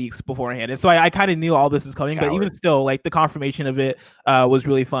leaks beforehand, and so I kind of knew all this is coming. But even still, like, the confirmation of it was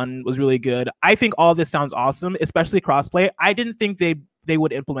really fun, was really good. I think all this sounds awesome, especially crossplay. I didn't think they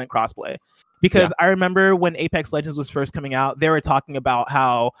would implement crossplay, because I remember when Apex Legends was first coming out, they were talking about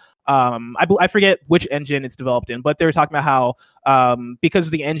how I forget which engine it's developed in, but they were talking about how because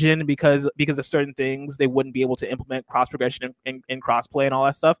of the engine, because of certain things, they wouldn't be able to implement cross progression and crossplay and all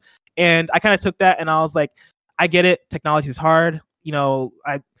that stuff. And I kind of took that and I was like, I get it. Technology is hard.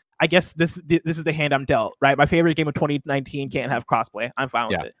 I guess this is the hand I'm dealt, right? My favorite game of 2019 can't have crossplay. I'm fine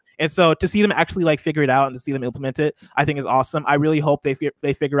with it. And so to see them actually like figure it out and to see them implement it, I think is awesome. I really hope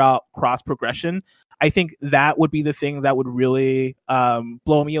they figure out cross progression. I think that would be the thing that would really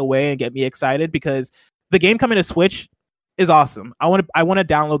blow me away and get me excited, because the game coming to Switch is awesome. I want to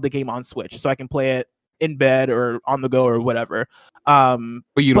download the game on Switch so I can play it in bed or on the go or whatever. But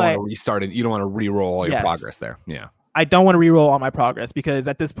you don't want to restart it. You don't want to re-roll all your progress there. Yeah. I don't want to re-roll all my progress, because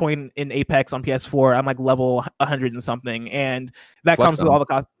at this point in Apex on PS4, I'm like level 100 and something, and that comes with all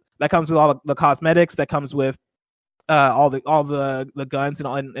the cosmetics, that comes with all the guns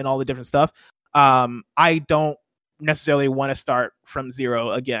and all the different stuff. I don't necessarily want to start from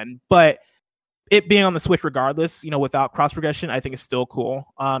zero again, but it being on the Switch regardless, without cross progression, I think is still cool.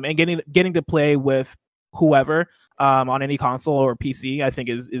 And getting to play with whoever on any console or PC, I think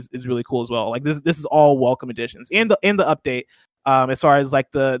is really cool as well. Like this is all welcome additions, and the update as far as like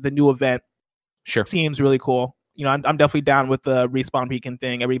the new event, seems really cool. I'm definitely down with the respawn beacon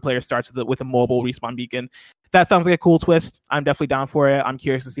thing. Every player starts with a mobile respawn beacon. That sounds like a cool twist. I'm definitely down for it. I'm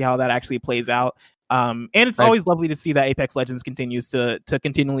curious to see how that actually plays out. And it's always lovely to see that Apex Legends continues to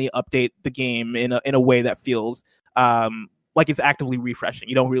continually update the game in a way that feels like it's actively refreshing.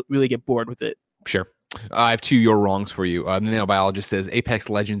 You don't really get bored with it. Sure. I have two your wrongs for you. The Nanobiologist says Apex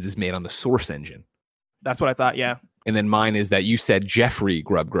Legends is made on the Source engine. That's what I thought, yeah. And then mine is that you said Jeffrey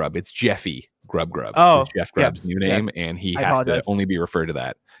Grub. It's Jeffy Grub. Oh, it's Jeff Grubb's new name, and he has to only be referred to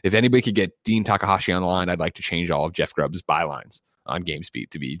that. If anybody could get Dean Takahashi on the line, I'd like to change all of Jeff Grubb's bylines on GameSpeed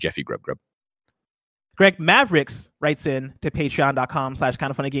to be Jeffy Grub. Greg Mavericks writes in to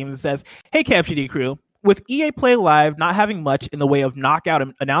patreon.com/kindoffunnygames and says, "Hey KFGD crew, with EA Play Live not having much in the way of knockout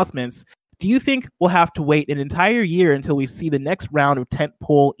announcements, do you think we'll have to wait an entire year until we see the next round of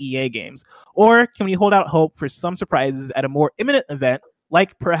tentpole EA games? Or can we hold out hope for some surprises at a more imminent event,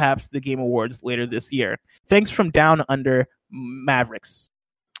 like perhaps the Game Awards later this year? Thanks from Down Under Mavericks.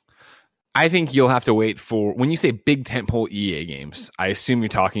 I think you'll have to wait for, when you say big tentpole EA games, I assume you're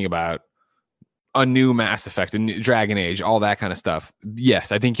talking about a new Mass Effect, a new Dragon Age, all that kind of stuff.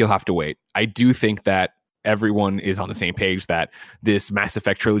 Yes, I think you'll have to wait. I do think that everyone is on the same page that this Mass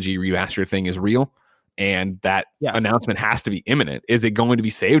Effect trilogy remaster thing is real, and that announcement has to be imminent. Is it going to be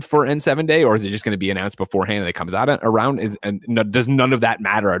saved for N7 Day, or is it just going to be announced beforehand and it comes out around? Does none of that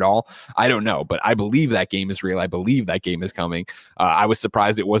matter at all? I don't know, but I believe that game is real. I believe that game is coming. I was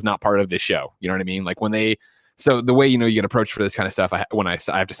surprised it was not part of this show. You know what I mean? Like when they, so the way, you get approached for this kind of stuff, I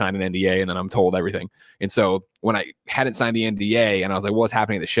have to sign an NDA and then I'm told everything. And so when I hadn't signed the NDA and I was like, well, what's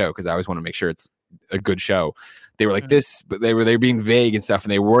happening at the show? Because I always want to make sure it's a good show. They were like this, but they were being vague and stuff.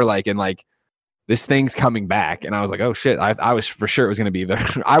 And they were like, and like, this thing's coming back. And I was like, oh shit. I was for sure it was going to be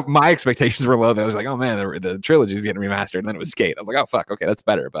my expectations were low. That I was like, oh man, the trilogy is getting remastered. And then it was Skate. I was like, oh fuck. Okay. That's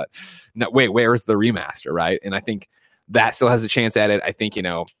better. But no, wait, where's the remaster? Right. And I think that still has a chance at it. I think,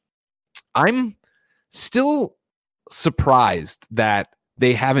 I'm still surprised that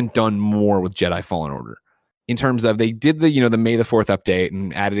they haven't done more with Jedi Fallen Order in terms of, they did the May the 4th update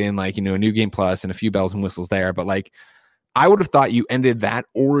and added in like, a new game plus and a few bells and whistles there. But like, I would have thought you ended that,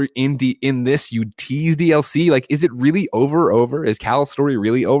 or in this you tease DLC. Like, is it really over? Is Cal's story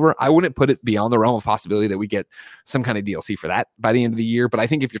really over? I wouldn't put it beyond the realm of possibility that we get some kind of DLC for that by the end of the year. But I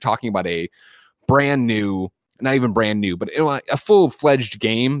think if you're talking about a brand new, not even brand new, but a full-fledged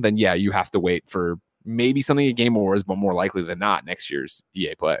game, then yeah, you have to wait for maybe something at Game Awards, but more likely than not next year's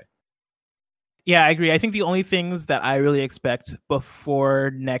EA Play. Yeah, I agree. I think the only things that I really expect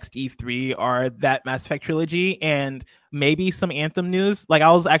before next E3 are that Mass Effect trilogy and maybe some Anthem news. Like,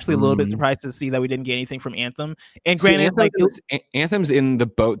 I was actually a little bit surprised to see that we didn't get anything from Anthem. And granted, Anthem's in the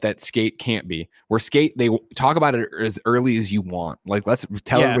boat that Skate can't be. Where Skate, they talk about it as early as you want. Like, let's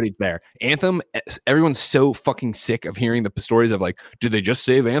tell everybody it's there. Anthem, everyone's so fucking sick of hearing the stories of like, did they just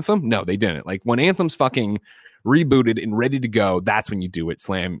save Anthem? No, they didn't. Like, when Anthem's fucking rebooted and ready to go, that's when you do it.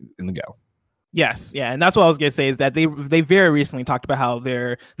 Slam in the go. Yes, yeah, and that's what I was gonna say is that they very recently talked about how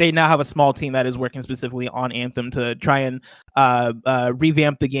they now have a small team that is working specifically on Anthem to try and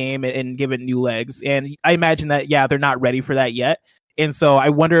revamp the game and give it new legs. And I imagine that they're not ready for that yet. And so I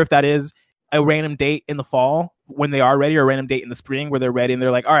wonder if that is a random date in the fall when they are ready, or a random date in the spring where they're ready and they're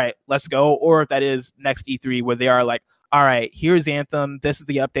like, all right, let's go, or if that is next E3 where they are like, all right, here's Anthem. This is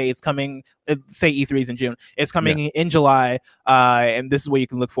the update. It's coming. Say E3 is in June. It's coming in July, and this is what you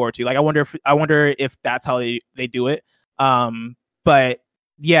can look forward to. Like, I wonder if that's how they do it. But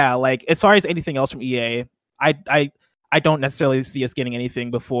yeah, like as far as anything else from EA, I don't necessarily see us getting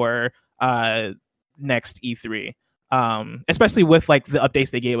anything before next E3. Especially with like the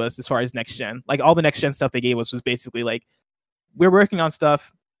updates they gave us as far as next gen. Like all the next gen stuff they gave us was basically like, we're working on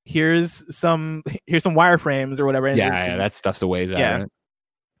stuff. Here's some wireframes or whatever. Yeah, that stuff's a ways out. Yeah, right?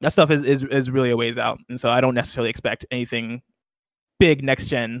 That stuff is really a ways out, and so I don't necessarily expect anything big next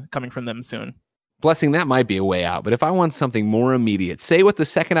gen coming from them soon. Blessing, that might be a way out, but if I want something more immediate, say what the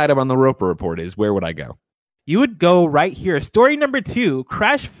second item on the Roper report is, where would I go? You would go right here. Story number 2,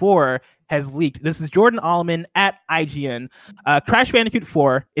 Crash 4 has leaked. This is Jordan Allman at IGN. Crash Bandicoot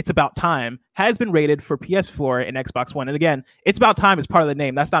 4, It's About Time, has been rated for PS4 and Xbox One. And again, It's About Time is part of the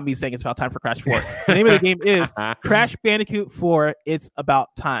name. That's not me saying it's about time for Crash 4. The name of the game is Crash Bandicoot 4, It's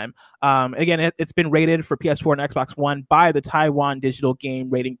About Time. Again, it's been rated for PS4 and Xbox One by the Taiwan Digital Game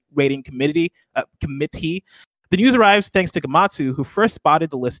Rating Committee. The news arrives thanks to Gematsu, who first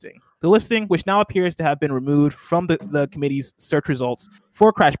spotted the listing. The listing, which now appears to have been removed from the committee's search results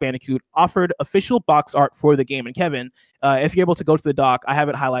for Crash Bandicoot, offered official box art for the game. And Kevin, if you're able to go to the doc, I have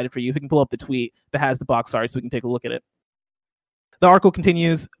it highlighted for you. If you can pull up the tweet that has the box art so we can take a look at it. The article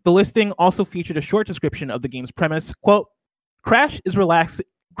continues, the listing also featured a short description of the game's premise. Quote, Crash is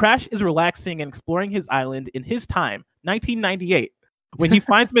relaxing and exploring his island in his time, 1998. When he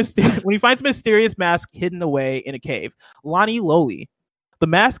finds a mysterious mask hidden away in a cave, Lani Loli. The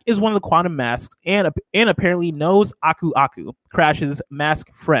mask is one of the quantum masks and apparently knows Aku Aku, Crash's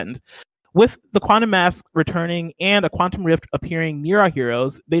mask friend. With the quantum mask returning and a quantum rift appearing near our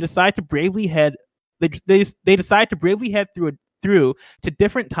heroes, they decide to bravely head through to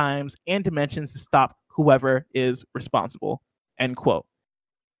different times and dimensions to stop whoever is responsible. End quote.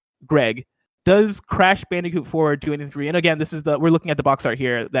 Greg, does Crash Bandicoot 4 do anything for you? And again, we're looking at the box art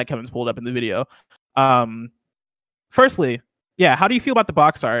here that Kevin's pulled up in the video. Firstly, how do you feel about the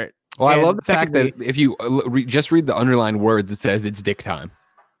box art? Well, I love the fact that if you just read the underlined words, it says it's dick time.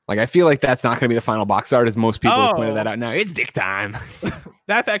 Like, I feel like that's not going to be the final box art, as most people have pointed that out now. It's dick time.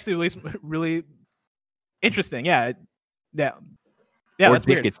 That's actually really interesting. Yeah. Or that's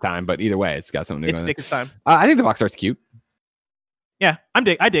dick weird. It's time, but either way, it's got something to do with it. It's dick it's time. I think the box art's cute. Yeah, I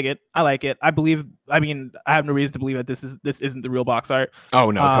dig it. I like it. I have no reason to believe that this isn't the real box art.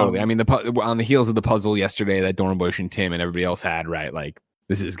 Oh, no, totally. I mean, on the heels of the puzzle yesterday that Dornbush and Tim and everybody else had, right? Like,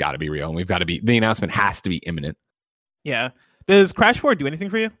 this has got to be real. And the announcement has to be imminent. Yeah. Does Crash 4 do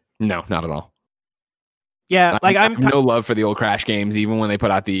anything for you? No, not at all. Yeah, like I have no love for the old Crash games, even when they put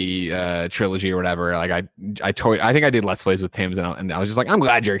out the trilogy or whatever. Like I think I did Let's Plays with Tim's, and I was just like, I'm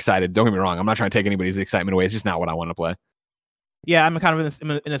glad you're excited. Don't get me wrong. I'm not trying to take anybody's excitement away. It's just not what I want to play. Yeah, I'm kind of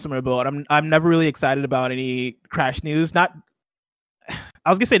in a similar boat. I'm never really excited about any Crash news. I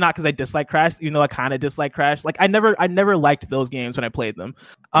was gonna say not because I dislike Crash, even though I kind of dislike Crash. Like I never liked those games when I played them.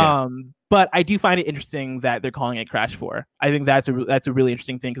 Yeah. But I do find it interesting that they're calling it Crash 4. I think that's a really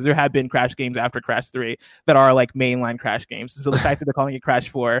interesting thing because there have been Crash games after Crash 3 that are like mainline Crash games. So the fact that they're calling it Crash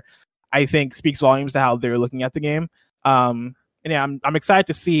 4, I think speaks volumes to how they're looking at the game. And yeah, I'm excited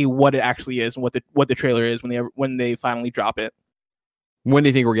to see what it actually is and what the trailer is when they finally drop it. When do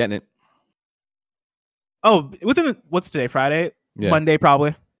you think we're getting it? Oh, what's today? Friday? Yeah. Monday,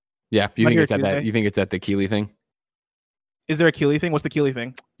 probably. Yeah. You think it's at the Keighley thing? Is there a Keighley thing? What's the Keighley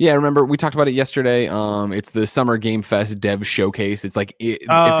thing? Yeah, remember we talked about it yesterday. It's the Summer Game Fest Dev Showcase. It's like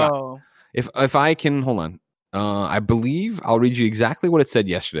if I can hold on. I believe I'll read you exactly what it said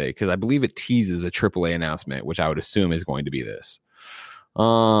yesterday because I believe it teases a AAA announcement, which I would assume is going to be this.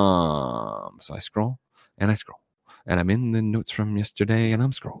 So I scroll and I'm in the notes from yesterday and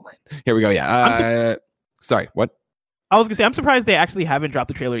I'm scrolling. Here we go. Yeah. Sorry. What? I was gonna say I'm surprised they actually haven't dropped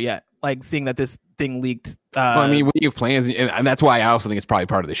the trailer yet. Like seeing that this thing leaked. Well, I mean, when you have plans, and that's why I also think it's probably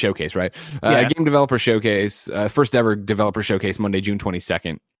part of the showcase, right? Game Developer Showcase, first ever Developer Showcase, Monday, June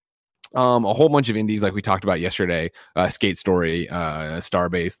 22nd. A whole bunch of indies like we talked about yesterday, Skate Story,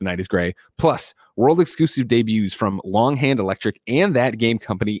 Starbase, The Night is Grey, plus world exclusive debuts from Longhand Electric and That Game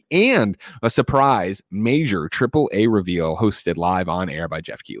Company, and a surprise major AAA reveal hosted live on air by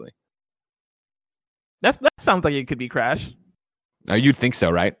Jeff Keighley. That sounds like it could be Crash. You'd think so,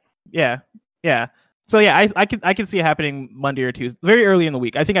 right? Yeah. So yeah, I can see it happening Monday or Tuesday, very early in the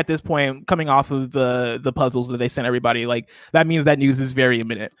week. I think at this point, coming off of the puzzles that they sent everybody, like that means that news is very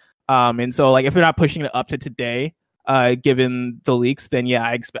imminent. And so like if they're not pushing it up to today, given the leaks, then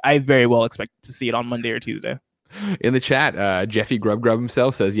yeah, I very well expect to see it on Monday or Tuesday. In the chat, Jeffy Grub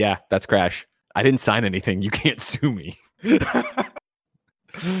himself says, "Yeah, that's Crash. I didn't sign anything. You can't sue me."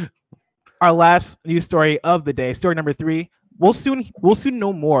 Our last news story of the day, story number 3. We'll soon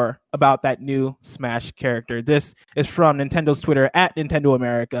know more about that new Smash character. This is from Nintendo's Twitter at Nintendo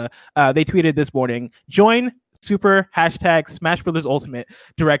America. They tweeted this morning: join Super #Smash Brothers Ultimate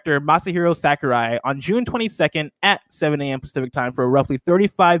director Masahiro Sakurai on June 22nd at 7 a.m. Pacific time for a roughly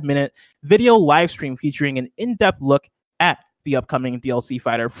 35-minute video live stream featuring an in-depth look at the upcoming DLC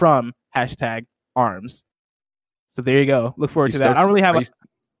fighter from #ARMS. So there you go. Look forward to that. I don't really have.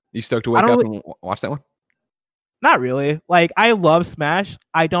 You stoked to wake up and watch that one? Not really. Like I love Smash.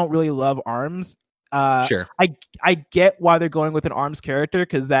 I don't really love ARMS. Sure. I get why they're going with an ARMS character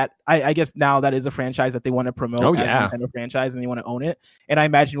because that I guess now that is a franchise that they want to promote as a Nintendo franchise and they want to own it. And I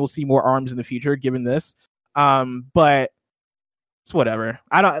imagine we'll see more ARMS in the future given this. But it's whatever.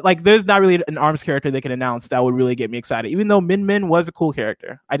 I don't like. There's not really an ARMS character they can announce that would really get me excited. Even though Min Min was a cool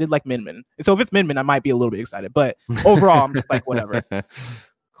character, I did like Min Min. So if it's Min Min, I might be a little bit excited. But overall, I'm just like whatever.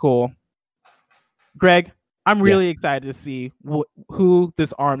 Cool. Greg, I'm really excited to see who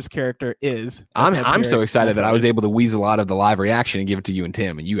this ARMS character is. I'm so excited that I was able to weasel out of the live reaction and give it to you and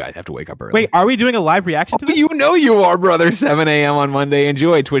Tim, and you guys have to wake up early. Wait, are we doing a live reaction to this? You know you are, brother. 7 a.m. on Monday.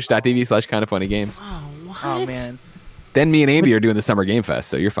 Enjoy twitch.tv/kindafunnygames. Oh, man. Then me and Andy are doing the Summer Game Fest,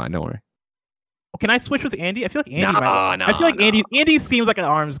 so you're fine. Don't worry. Can I switch with Andy? I feel like Andy I feel like Andy seems like an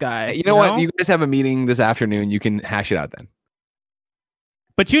ARMS guy. You know what? You guys have a meeting this afternoon. You can hash it out then.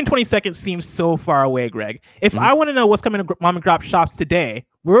 But June 22nd seems so far away, Greg. If I want to know what's coming to mom and grop shops today,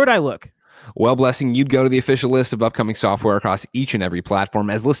 where would I look? Well, Blessing, you'd go to the official list of upcoming software across each and every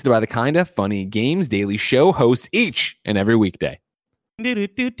platform as listed by the Kinda Funny Games Daily Show hosts each and every weekday. Yeah.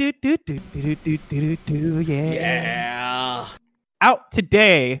 Out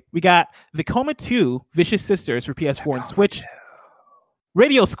today, we got The Coma 2 Vicious Sisters for PS4 and Switch,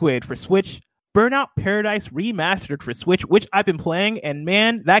 Radio Squid for Switch, Burnout Paradise Remastered for Switch, which I've been playing, and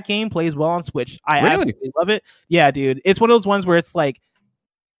man, that game plays well on Switch. I absolutely love it. Yeah, dude. It's one of those ones where it's like,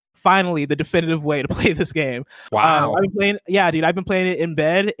 finally, the definitive way to play this game. Wow. I've been playing it in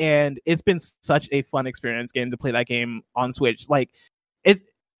bed, and it's been such a fun experience getting to play that game on Switch. Like,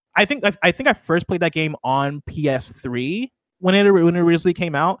 I think I first played that game on PS3 when it originally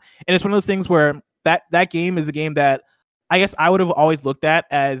came out, and it's one of those things where that game is a game that I guess I would have always looked at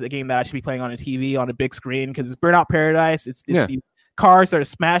as a game that I should be playing on a TV on a big screen because it's Burnout Paradise. It's these cars that are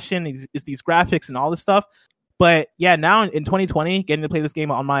smashing. It's these graphics and all this stuff. But yeah, now in 2020, getting to play this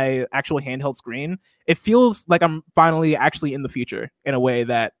game on my actual handheld screen, it feels like I'm finally actually in the future in a way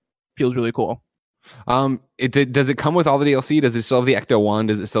that feels really cool. Does it come with all the DLC? Does it still have the Ecto 1?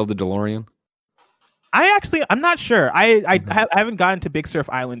 Does it still have the DeLorean? I'm not sure. I haven't gotten to Big Surf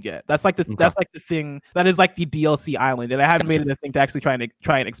Island yet. That's like the thing that is like the DLC island, and I haven't made it a thing to actually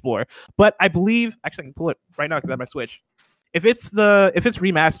try and explore. But I believe actually I can pull it right now because I have my Switch. If it's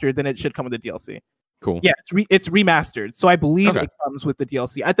remastered, then it should come with the DLC. Cool. Yeah, it's remastered, so I believe it comes with the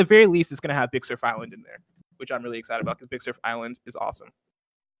DLC. At the very least, it's going to have Big Surf Island in there, which I'm really excited about because Big Surf Island is awesome.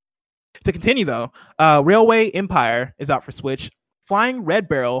 To continue though, Railway Empire is out for Switch. Flying Red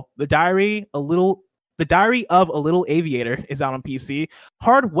Barrel: The Diary of a Little Aviator is out on PC.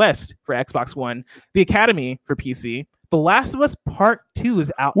 Hard West for Xbox One. The Academy for PC. The Last of Us Part 2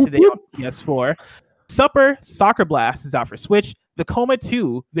 is out today on PS4. Supper Soccer Blast is out for Switch. The Coma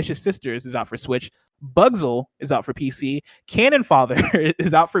 2 Vicious Sisters is out for Switch. Bugsel is out for PC. Cannon Father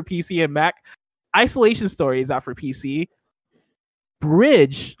is out for PC and Mac. Isolation Story is out for PC.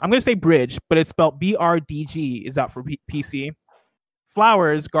 Bridge, I'm going to say Bridge, but it's spelled BRDG, is out for PC.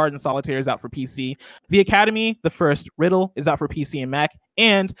 Flowers Garden Solitaire is out for PC. The Academy, the first Riddle, is out for PC and Mac.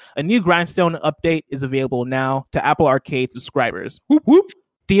 And a new Grindstone update is available now to Apple Arcade subscribers. Whoop, whoop.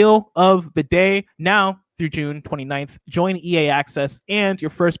 Deal of the day now through June 29th. Join EA Access, and your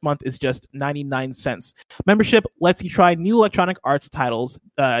first month is just 99 cents. Membership lets you try new Electronic Arts titles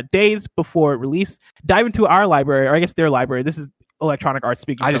days before release. Dive into our library, or I guess their library. This is Electronic Arts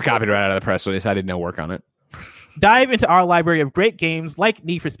speaking. I just copied it right out of the press release. I did no work on it. Dive into our library of great games like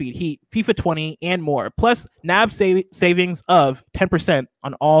Need for Speed Heat, FIFA 20, and more. Plus, NAB savings of 10%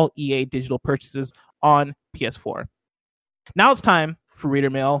 on all EA digital purchases on PS4. Now it's time for Reader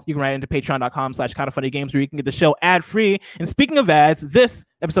Mail. You can write into patreon.com/kindoffunnygames where you can get the show ad-free. And speaking of ads, this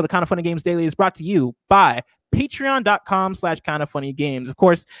episode of Kind of Funny Games Daily is brought to you by patreon.com/kindoffunnygames. Of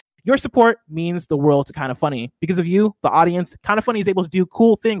course, your support means the world to Kind of Funny. Because of you, the audience, Kind of Funny is able to do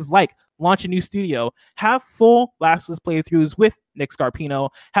cool things like launch a new studio, have full Last of Us playthroughs with Nick Scarpino,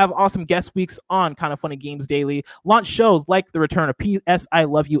 have awesome guest weeks on Kind of Funny Games Daily, launch shows like the return of PS I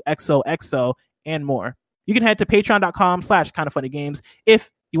Love You XOXO, and more. You can head to patreon.com/kindoffunnygames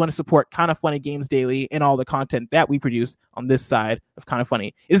if you want to support Kind of Funny Games Daily and all the content that we produce on this side of Kind of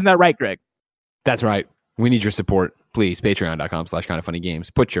Funny. Isn't that right, Greg? That's right. We need your support. Please,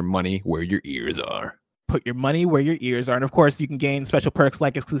 patreon.com/kindoffunnygames. Put your money where your ears are. Put your money where your ears are. And of course, you can gain special perks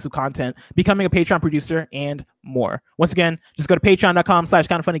like exclusive content, becoming a Patreon producer, and more. Once again, just go to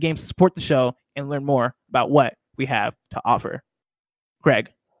patreon.com/kindoffunnygames to support the show and learn more about what we have to offer.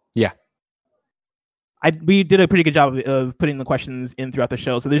 Greg. Yeah. We did a pretty good job of putting the questions in throughout the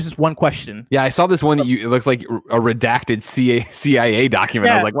show. So there's just one question. Yeah, I saw this one. It looks like a redacted CIA document.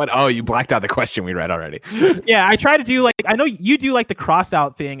 Yeah. I was like, what? Oh, you blacked out the question we read already. Yeah, I try to do I know you do the cross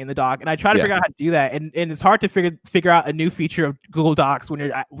out thing in the doc, and I try to figure out how to do that. And it's hard to figure out a new feature of Google Docs when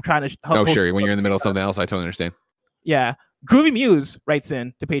you're trying to. Oh, sure. When you're in the middle of something else, I totally understand. Yeah. Groovy Muse writes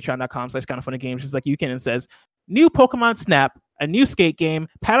in to patreon.com/kindoffunnygames just like you can and says, new Pokemon Snap, a new skate game,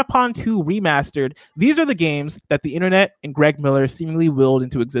 Patapon 2 remastered. These are the games that the internet and Greg Miller seemingly willed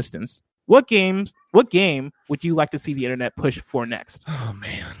into existence. What game would you like to see the internet push for next? Oh,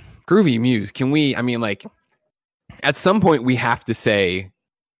 man. Groovy Muse. Can we, at some point we have to say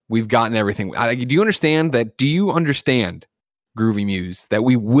we've gotten everything. Do you understand, Groovy Muse, that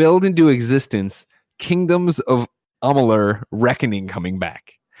we willed into existence Kingdoms of Amalur Reckoning coming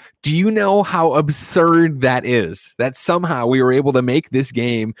back? Do you know how absurd that is? That somehow we were able to make this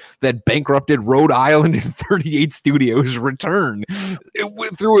game that bankrupted Rhode Island and 38 studios return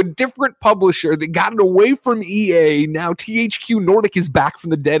through a different publisher that got it away from EA. Now THQ Nordic is back from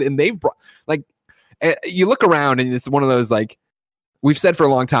the dead, and they've brought, you look around and it's one of those, we've said for a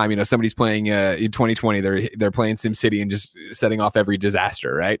long time, somebody's playing in 2020, they're playing SimCity and just setting off every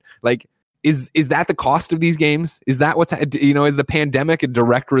disaster, right? Is that the cost of these games? Is that is the pandemic a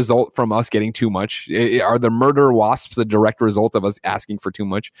direct result from us getting too much? Are the murder wasps a direct result of us asking for too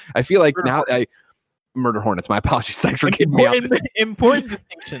much? I feel like murder hornets. My apologies. Thanks for keeping me honest. Important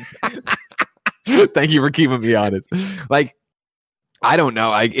distinction. Thank you for keeping me honest. I don't know.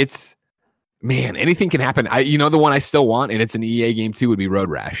 Man, anything can happen. The one I still want, and it's an EA game too, would be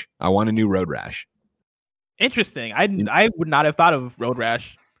Road Rash. I want a new Road Rash. Interesting. I would not have thought of Road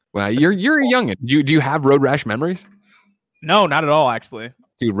Rash. Well, you're young. Do you have Road Rash memories? No, not at all, actually.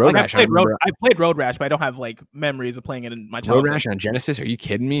 Dude, Road Rash. I played Road Rash, but I don't have like memories of playing it in my childhood. Road Rash on Genesis? Are you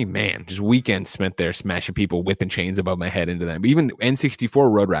kidding me? Man, just weekends spent there smashing people, whipping chains above my head into them. But even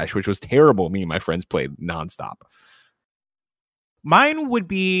N64 Road Rash, which was terrible, me and my friends played nonstop. Mine would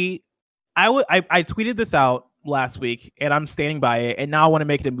be, I tweeted this out last week, and I'm standing by it, and now I want to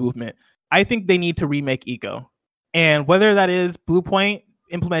make it a movement. I think they need to remake Eco. And whether that is Blue Point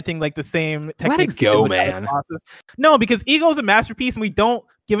implementing like the same techniques. Let it go, man. No, because Eco is a masterpiece and we don't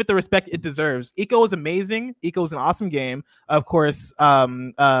give it the respect it deserves. Eco is amazing. Eco is an awesome game. Of course,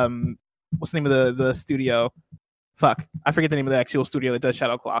 what's the name of the studio? Fuck, I forget the name of the actual studio that does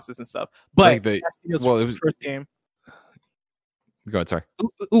Shadow Colossus and stuff. But it was first game. Go ahead, sorry.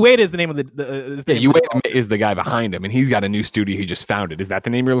 Ueda is the name of the Ueda is the guy behind him, and he's got a new studio he just founded. Is that the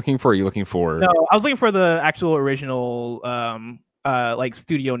name you're looking for? Or are you looking for? No, I was looking for the actual original like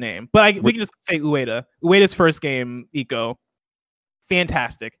studio name, but we can just say Ueda. Ueda's first game, Eco,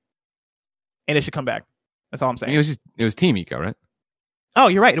 fantastic, and it should come back. That's all I'm saying. It was Team Eco, right? Oh,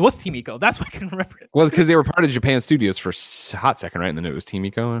 you're right. It was Team Eco. That's why I can remember it. Well, because they were part of Japan Studios for a hot second, right? And then it was Team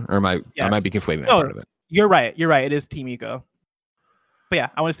Eco, or I might be conflating that part of it. You're right. It is Team Eco. But yeah,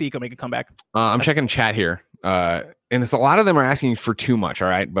 I want to see Eco make a comeback. I'm checking chat here. And it's a lot of them are asking for too much, all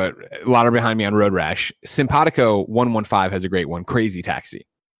right? But a lot are behind me on Road Rash. Simpatico 115 has a great one. Crazy Taxi.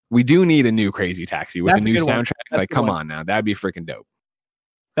 We do need a new Crazy Taxi with a new soundtrack. Like, come on now. That'd be freaking dope.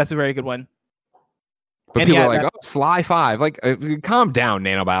 That's a very good one. But people are like, Sly 5. Like, calm down,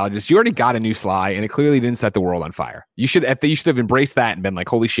 nanobiologist. You already got a new Sly, and it clearly didn't set the world on fire. You should have embraced that and been like,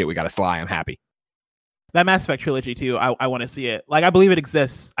 holy shit, we got a Sly. I'm happy. That Mass Effect trilogy too. I want to see it. Like, I believe it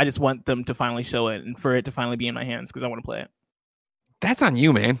exists. I just want them to finally show it and for it to finally be in my hands because I want to play it. That's on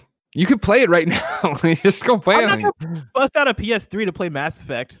you, man. You can play it right now. Just go play it. I'm not gonna bust out a PS3 to play Mass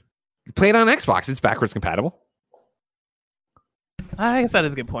Effect. Play it on Xbox. It's backwards compatible. I guess that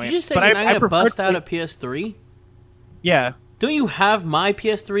is a good point. Did you just say you're not going to bust out a PS3? Yeah. Don't you have my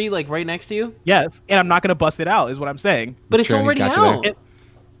PS3 like right next to you? Yes, and I'm not going to bust it out is what I'm saying. But it's already out.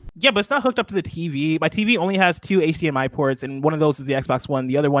 Yeah, but it's not hooked up to the TV. My TV only has 2 HDMI ports, and one of those is the Xbox One.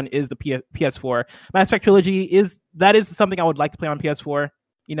 The other one is the PS4. Mass Effect Trilogy is something I would like to play on PS4.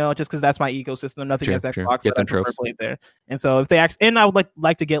 You know, just because that's my ecosystem. Nothing against Xbox. Get them trophies there. And so if they I would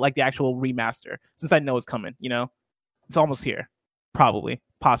like to get like the actual remaster since I know it's coming. You know, it's almost here. Probably,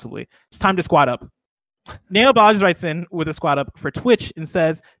 possibly. It's time to squad up. Nanobiologist writes in with a squad up for Twitch and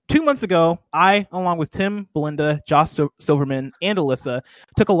says, 2 months ago, I, along with Tim, Belinda, Josh Silverman, and Alyssa,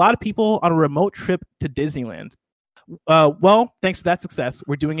 took a lot of people on a remote trip to Disneyland. Well, thanks to that success,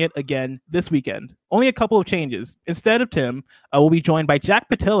 we're doing it again this weekend. Only a couple of changes. Instead of Tim, we'll be joined by Jack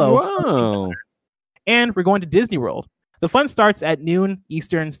Patillo. Whoa. And we're going to Disney World. The fun starts at noon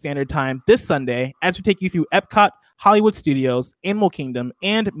Eastern Standard Time this Sunday as we take you through Epcot, Hollywood Studios, Animal Kingdom,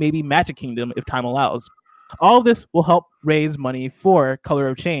 and maybe Magic Kingdom if time allows. All of this will help raise money for Color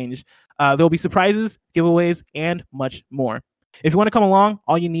of Change. There will be surprises, giveaways, and much more. If you want to come along,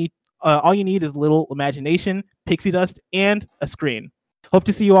 all you need is a little imagination, pixie dust, and a screen. Hope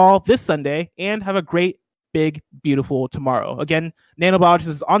to see you all this Sunday, and have a great, big, beautiful tomorrow. Again, Nanobiologist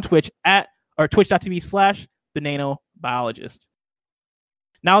is on Twitch or twitch.tv/thenanobiologist.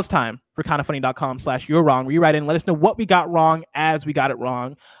 Now it's time for kindafunny.com/you're wrong, where you write in, let us know what we got wrong as we got it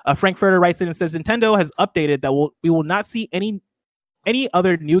wrong. Frankfurter writes in and says, Nintendo has updated that we will not see any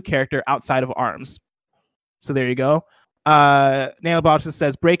other new character outside of ARMS. So there you go. Nanobiologist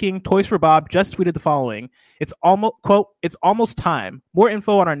says, breaking, Toys for Bob just tweeted the following. It's almost, quote, it's almost time. More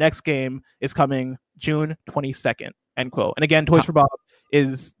info on our next game is coming June 22nd, end quote. And again, Toys for Bob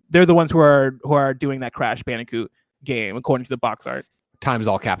they're the ones who are doing that Crash Bandicoot game, according to the box art. Time is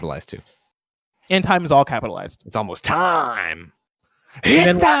all capitalized too. And time is all capitalized. It's almost time.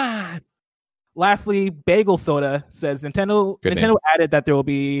 It's time. Lastly, Bagel Soda says Nintendo added that there will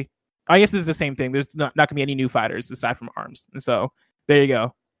be, I guess this is the same thing. There's not going to be any new fighters aside from ARMS. And so there you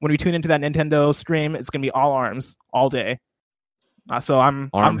go. When we tune into that Nintendo stream, it's going to be all ARMS all day. So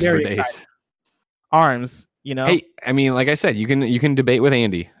I'm very excited. ARMS. You know, hey, I mean, like I said, you can debate with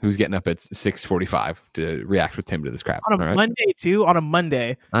Andy, who's getting up at 6:45 to react with Tim to this crap on a Monday too. On a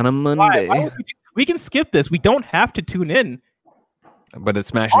Monday. Why we can skip this. We don't have to tune in. But it's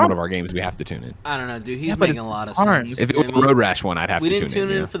Smash is one of our games. We have to tune in. I don't know, dude. He's making a lot of sense. If it was Road Rash one, I'd have to tune in. We didn't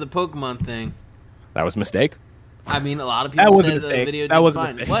tune in for the Pokemon thing. That was a mistake. I mean, a lot of people said the video didn't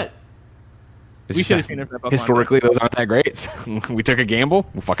fine. What? We should have tuned in for that Pokemon. Historically, those aren't that great. So we took a gamble.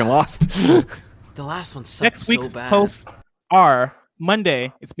 We fucking lost. The last one sucked. Next week's so bad. posts are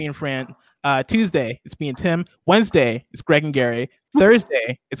Monday. It's me and Fran. Tuesday, it's me and Tim. Wednesday, it's Greg and Gary.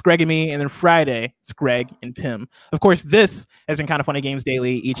 Thursday, it's Greg and me. And then Friday, it's Greg and Tim. Of course, this has been Kind of Funny Games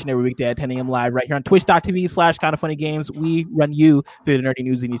Daily each and every weekday at 10 a.m. live right here on twitch.tv/Kind of Funny Games. We run you through the nerdy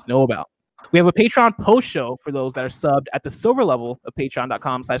news you need to know about. We have a Patreon post show for those that are subbed at the silver level of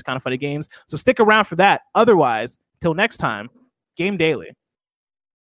patreon.com/Kind of Funny Games. So stick around for that. Otherwise, till next time, Game Daily.